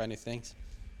new things.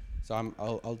 So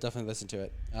I'll definitely listen to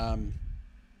it.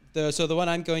 So the one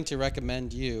I'm going to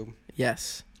recommend you,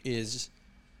 is,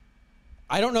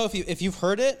 I don't know if you've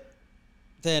heard it,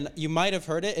 then you might have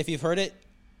heard it. If you've heard it,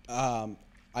 I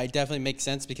definitely makes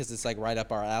sense because it's like right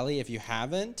up our alley. If you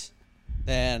haven't,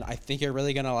 then I think you're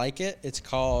really gonna like it. It's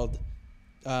called,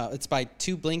 it's by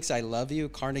Two Blinks I Love You,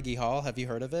 Carnegie Hall. Have you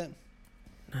heard of it?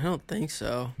 I don't think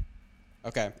so.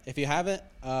 Okay, if you haven't,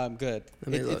 good.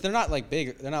 They're not like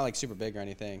big. They're not like super big or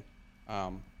anything,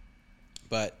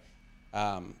 but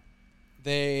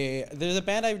there's a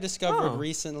band I've discovered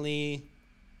recently.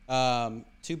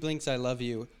 Two Blinks I Love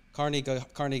You,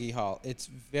 Carnegie Hall. It's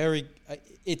very,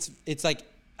 it's like,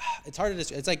 it's hard to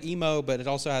describe. It's like emo, but it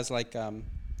also has like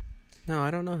No,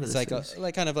 I don't know. It's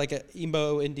like kind of like a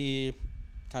emo indie.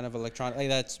 Kind of electronic. Like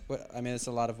that's what I mean. It's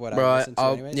a lot of what I listen to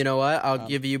anyways. You know what? I'll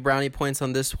give you brownie points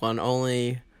on this one.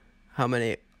 Only how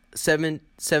many?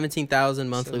 17,000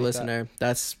 monthly listener.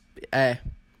 That's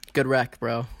good rec,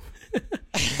 bro.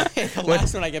 The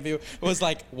last one I gave you was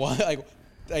like one,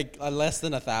 like less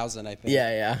than 1,000, I think.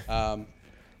 Yeah.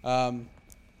 But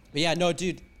yeah, no,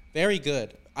 dude, very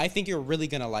good. I think you're really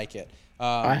gonna like it.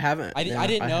 I haven't. I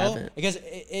didn't know because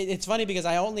it's funny because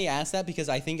I only asked that because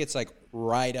I think it's like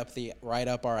right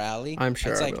up our alley. I'm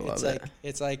sure it's I like, will love it.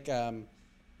 It's like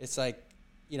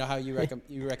you know how you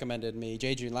recommended me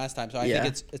J June last time, so I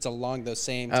think it's along those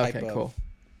same type of. Cool.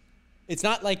 It's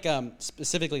not like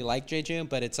specifically like J June,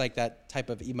 but it's like that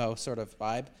type of emo sort of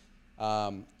vibe.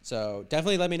 So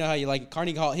definitely let me know how you like it.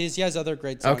 Carnegie Hall. He has other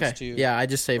great songs too. Yeah, I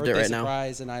just saved Birthday it right now.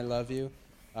 Surprise and I Love You.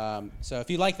 So if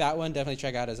you like that one, definitely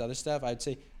check out his other stuff. I'd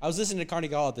say I was listening to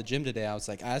Carnegie Hall at the gym today. I was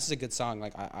like, this is a good song.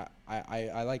 Like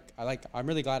I like. I'm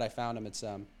really glad I found him. It's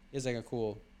like a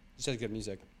cool. Just has good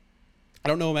music. I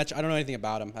don't know much. I don't know anything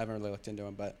about him. I haven't really looked into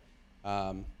him, but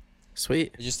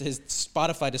Sweet. just his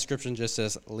Spotify description just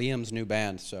says Liam's new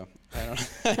band. So I don't,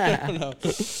 I don't know.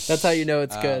 That's how you know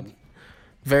it's good.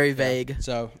 Very vague.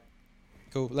 So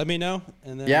cool. Let me know,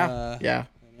 and then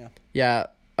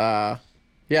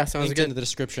sounds linked good. in the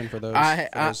description for those.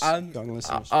 I'm young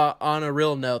listeners. on a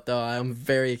real note though, I'm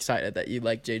very excited that you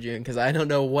like Jay June because I don't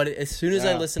know what. As soon as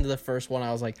I listened to the first one,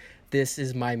 I was like, "This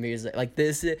is my music." Like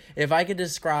this, if I could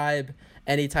describe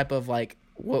any type of like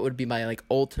what would be my like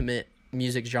ultimate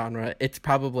music genre, it's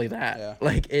probably that. Yeah.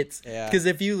 Like it's because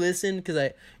if you listen,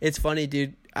 it's funny,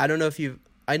 dude. I don't know if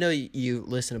I know you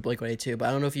listen to Blink-182, but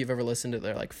I don't know if you've ever listened to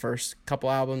their like first couple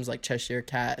albums, like Cheshire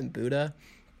Cat and Buddha.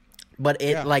 But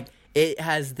it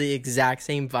has the exact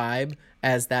same vibe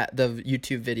as the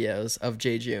YouTube videos of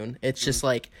Jay June. It's just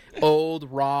like old,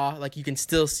 raw. Like you can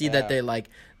still see that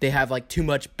they have like too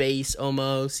much bass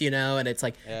almost, and it's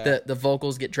like the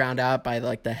vocals get drowned out by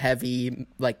like the heavy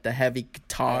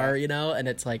guitar, and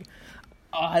it's like,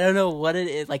 I don't know what it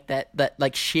is. Like that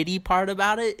like shitty part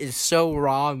about it is so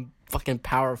raw and fucking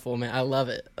powerful, man. I love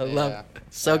it. I love it.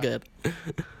 So good.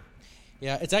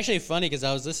 Yeah, it's actually funny because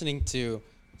I was listening to.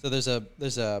 So there's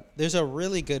a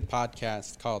really good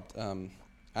podcast called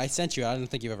I sent you. I don't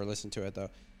think you've ever listened to it though.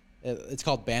 It's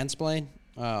called Bandsplain.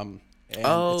 And it's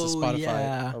a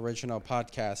Spotify original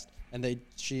podcast. And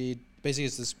she basically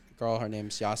is this girl. Her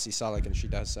name's Yasi Salik, and she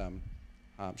does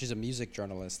she's a music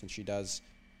journalist, and she does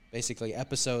basically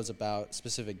episodes about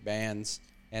specific bands.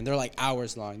 And they're like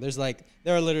hours long.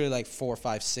 There are literally like 4,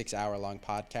 5, 6 hour long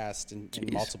podcasts in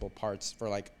multiple parts for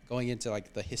like going into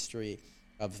like the history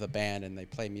of the band, and they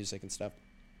play music and stuff.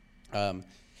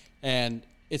 And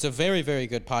it's a very, very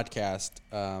good podcast.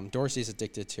 Dorsey's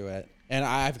addicted to it, and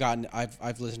I've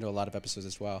listened to a lot of episodes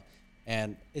as well.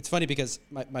 And it's funny because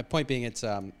my point being,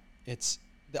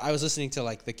 I was listening to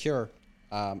like the Cure,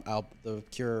 the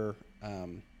Cure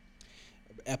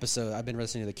episode. I've been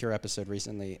listening to the Cure episode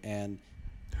recently, and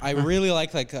I really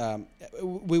like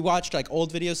we watched like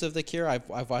old videos of the Cure.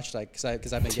 I've watched like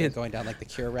because I've been going down like the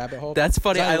Cure rabbit hole. That's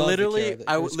funny. I literally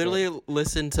great.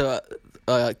 listened to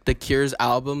the Cure's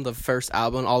album, the first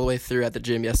album, all the way through at the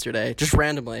gym yesterday, just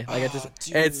randomly. Like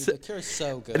the Cure's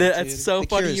so good. It's so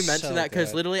funny you mentioned that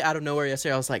because literally out of nowhere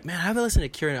yesterday I was like, man, I haven't listened to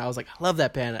Cure, and I was like, I love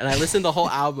that band, and I listened to the whole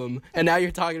album, and now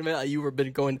you're talking about you were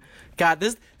been going. God,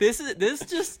 this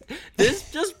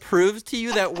just proves to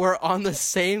you that we're on the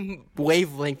same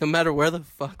wavelength no matter where the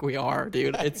fuck we are,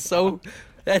 dude. I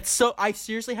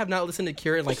seriously have not listened to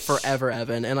Cure in like forever,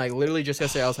 Evan, and like literally just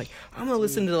yesterday I was like, I'm gonna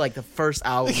listen to like the first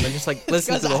album and just like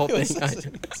listen to the whole thing.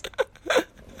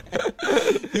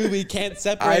 Dude, we can't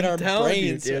separate our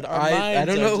brains, dude. Our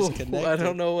minds I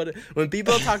don't know what when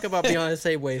people talk about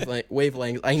Beyonce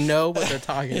wavelengths, I know what they're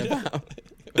talking about.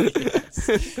 Yes.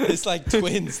 It's like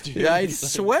twins, dude. Yeah, I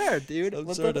swear, dude.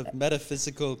 Some sort of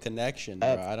metaphysical connection,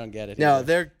 bro. I don't get it. No,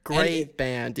 they're great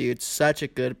band, dude. Such a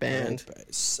good band.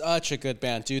 Such a good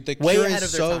band, dude. The Way Cure ahead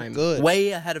is of their so time. good. Way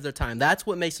ahead of their time. That's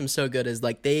what makes them so good. Is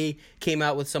like they came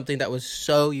out with something that was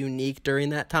so unique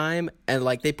during that time, and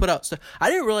like they put out. So I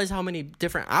didn't realize how many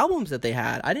different albums that they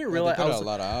had. I didn't realize. They put out a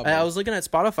lot of albums. I was looking at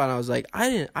Spotify and I was like, I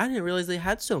didn't realize they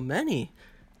had so many.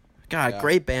 God,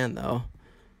 great band though.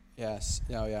 Yes.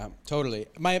 Oh, yeah. Totally.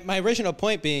 My original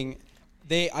point being,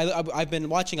 I've been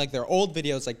watching like their old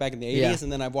videos like back in the 80s,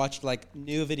 and then I've watched like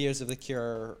new videos of the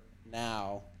Cure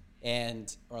now,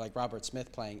 or like Robert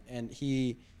Smith playing, and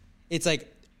it's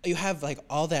like you have like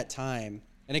all that time,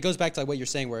 and it goes back to like what you're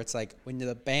saying, where it's like when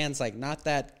the band's like not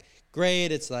that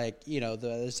great, it's like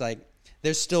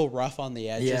they're still rough on the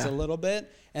edges a little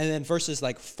bit. And then versus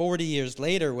like 40 years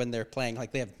later when they're playing,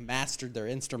 like they have mastered their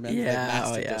instrument, they've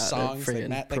mastered their songs,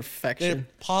 perfection, they're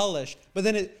polished. But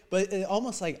then it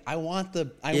almost like I want the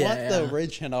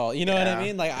original. You know what I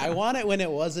mean? Like I want it when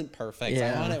it wasn't perfect.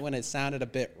 I want it when it sounded a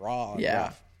bit raw and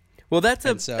rough. Well, I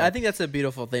think that's a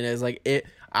beautiful thing. Is like it.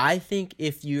 I think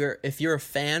if you're a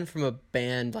fan from a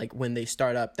band, like when they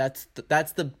start up, that's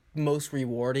the most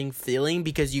rewarding feeling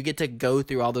because you get to go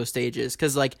through all those stages.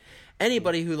 Because like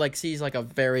anybody who like sees like a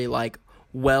very like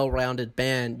well-rounded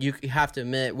band, you have to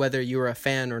admit whether you're a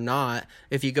fan or not.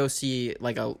 If you go see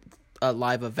like a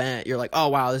live event, you're like, oh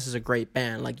wow, this is a great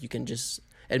band. Like you can just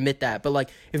admit that. But like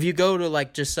if you go to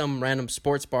like just some random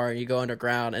sports bar and you go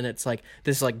underground and it's like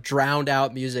this like drowned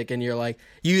out music and you're like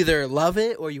you either love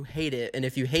it or you hate it, and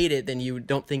if you hate it then you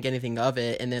don't think anything of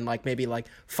it, and then like maybe like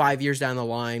 5 years down the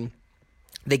line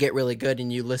they get really good,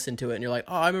 and you listen to it, and you're like,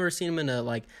 oh, I remember seeing them in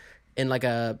like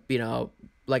a, you know,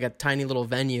 like a tiny little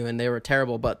venue, and they were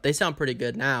terrible, but they sound pretty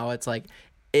good now. It's like,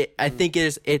 I think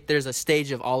there's a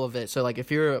stage of all of it. So like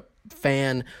if you're a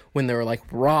fan when they were like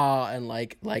raw and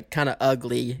like kind of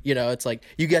ugly, you know, it's like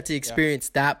you get to experience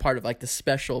that part of like the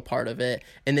special part of it,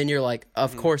 and then you're like,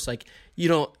 of course, like you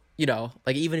don't, you know,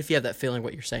 like even if you have that feeling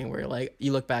what you're saying where you're like,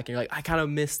 you look back and you're like, I kind of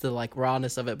miss the like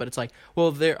rawness of it, but it's like,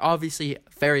 well, they're obviously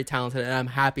very talented, and I'm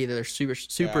happy that they're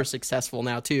super successful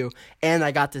now too, and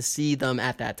I got to see them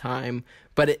at that time.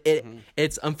 But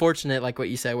it's unfortunate, like what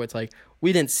you said, where it's like,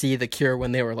 we didn't see The Cure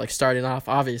when they were like starting off.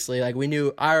 Obviously, like we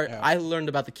knew, I learned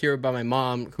about The Cure by my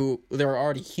mom, who they were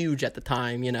already huge at the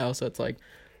time, you know. So it's like,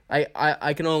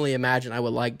 I can only imagine I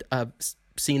would like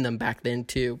seen them back then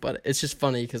too. But it's just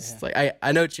funny because it's like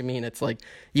I know what you mean. It's like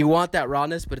you want that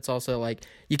rawness, but it's also like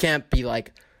you can't be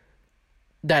like,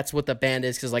 that's what the band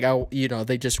is, because like you know,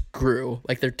 they just grew,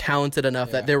 like they're talented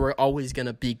enough that they were always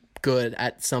gonna be good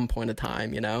at some point of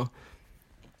time, you know.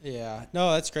 Yeah,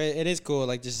 no, that's great. It is cool,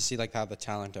 like just to see like how the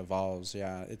talent evolves.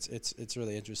 Yeah, it's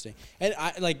really interesting, and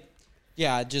I like,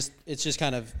 it's just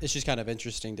kind of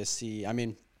interesting to see. I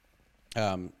mean,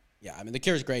 The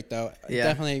Cure is great though. Yeah.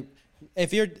 Definitely,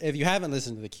 if you haven't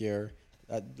listened to The Cure,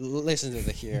 listen to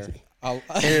The Cure.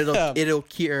 And it'll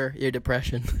cure your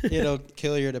depression. It'll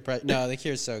kill your depression. No, The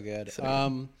Cure is so good.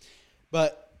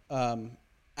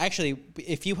 Actually,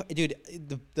 if you, dude,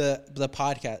 the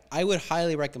podcast, I would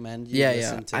highly recommend you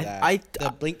listen to that.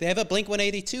 They have a Blink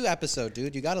 182 episode,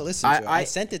 dude. You got to listen to it. I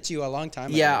sent it to you a long time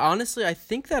ago. Yeah, honestly, I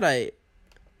think that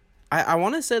I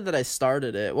want to say that I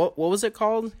started it. What was it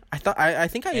called? I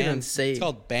think I even saved. It's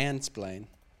called Bandsplain.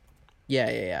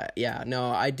 Yeah. No,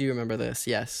 I do remember this.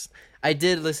 Yes, I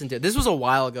did listen to it. This was a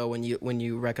while ago when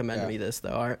you recommended me this,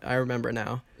 though. I remember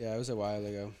now. Yeah, it was a while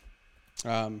ago.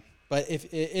 But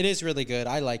if it is really good,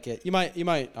 I like it. You might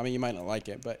not like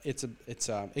it, but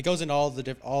it goes into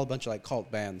all a bunch of like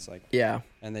cult bands, like,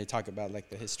 and they talk about like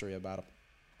the history about them,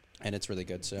 and it's really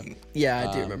good. So yeah,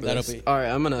 I do remember this. All right,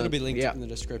 it'll be linked in the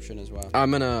description as well.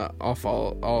 I'll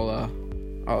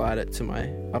add it to my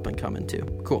up and coming too.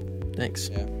 Cool, thanks.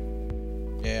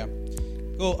 Yeah.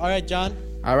 Cool. All right, John.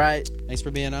 All right. Thanks for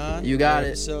being on. You got it.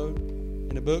 Episode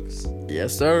in the books.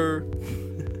 Yes, sir.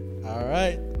 All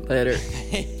right. Later.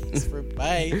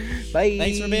 Bye. Bye.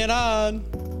 Thanks for being on.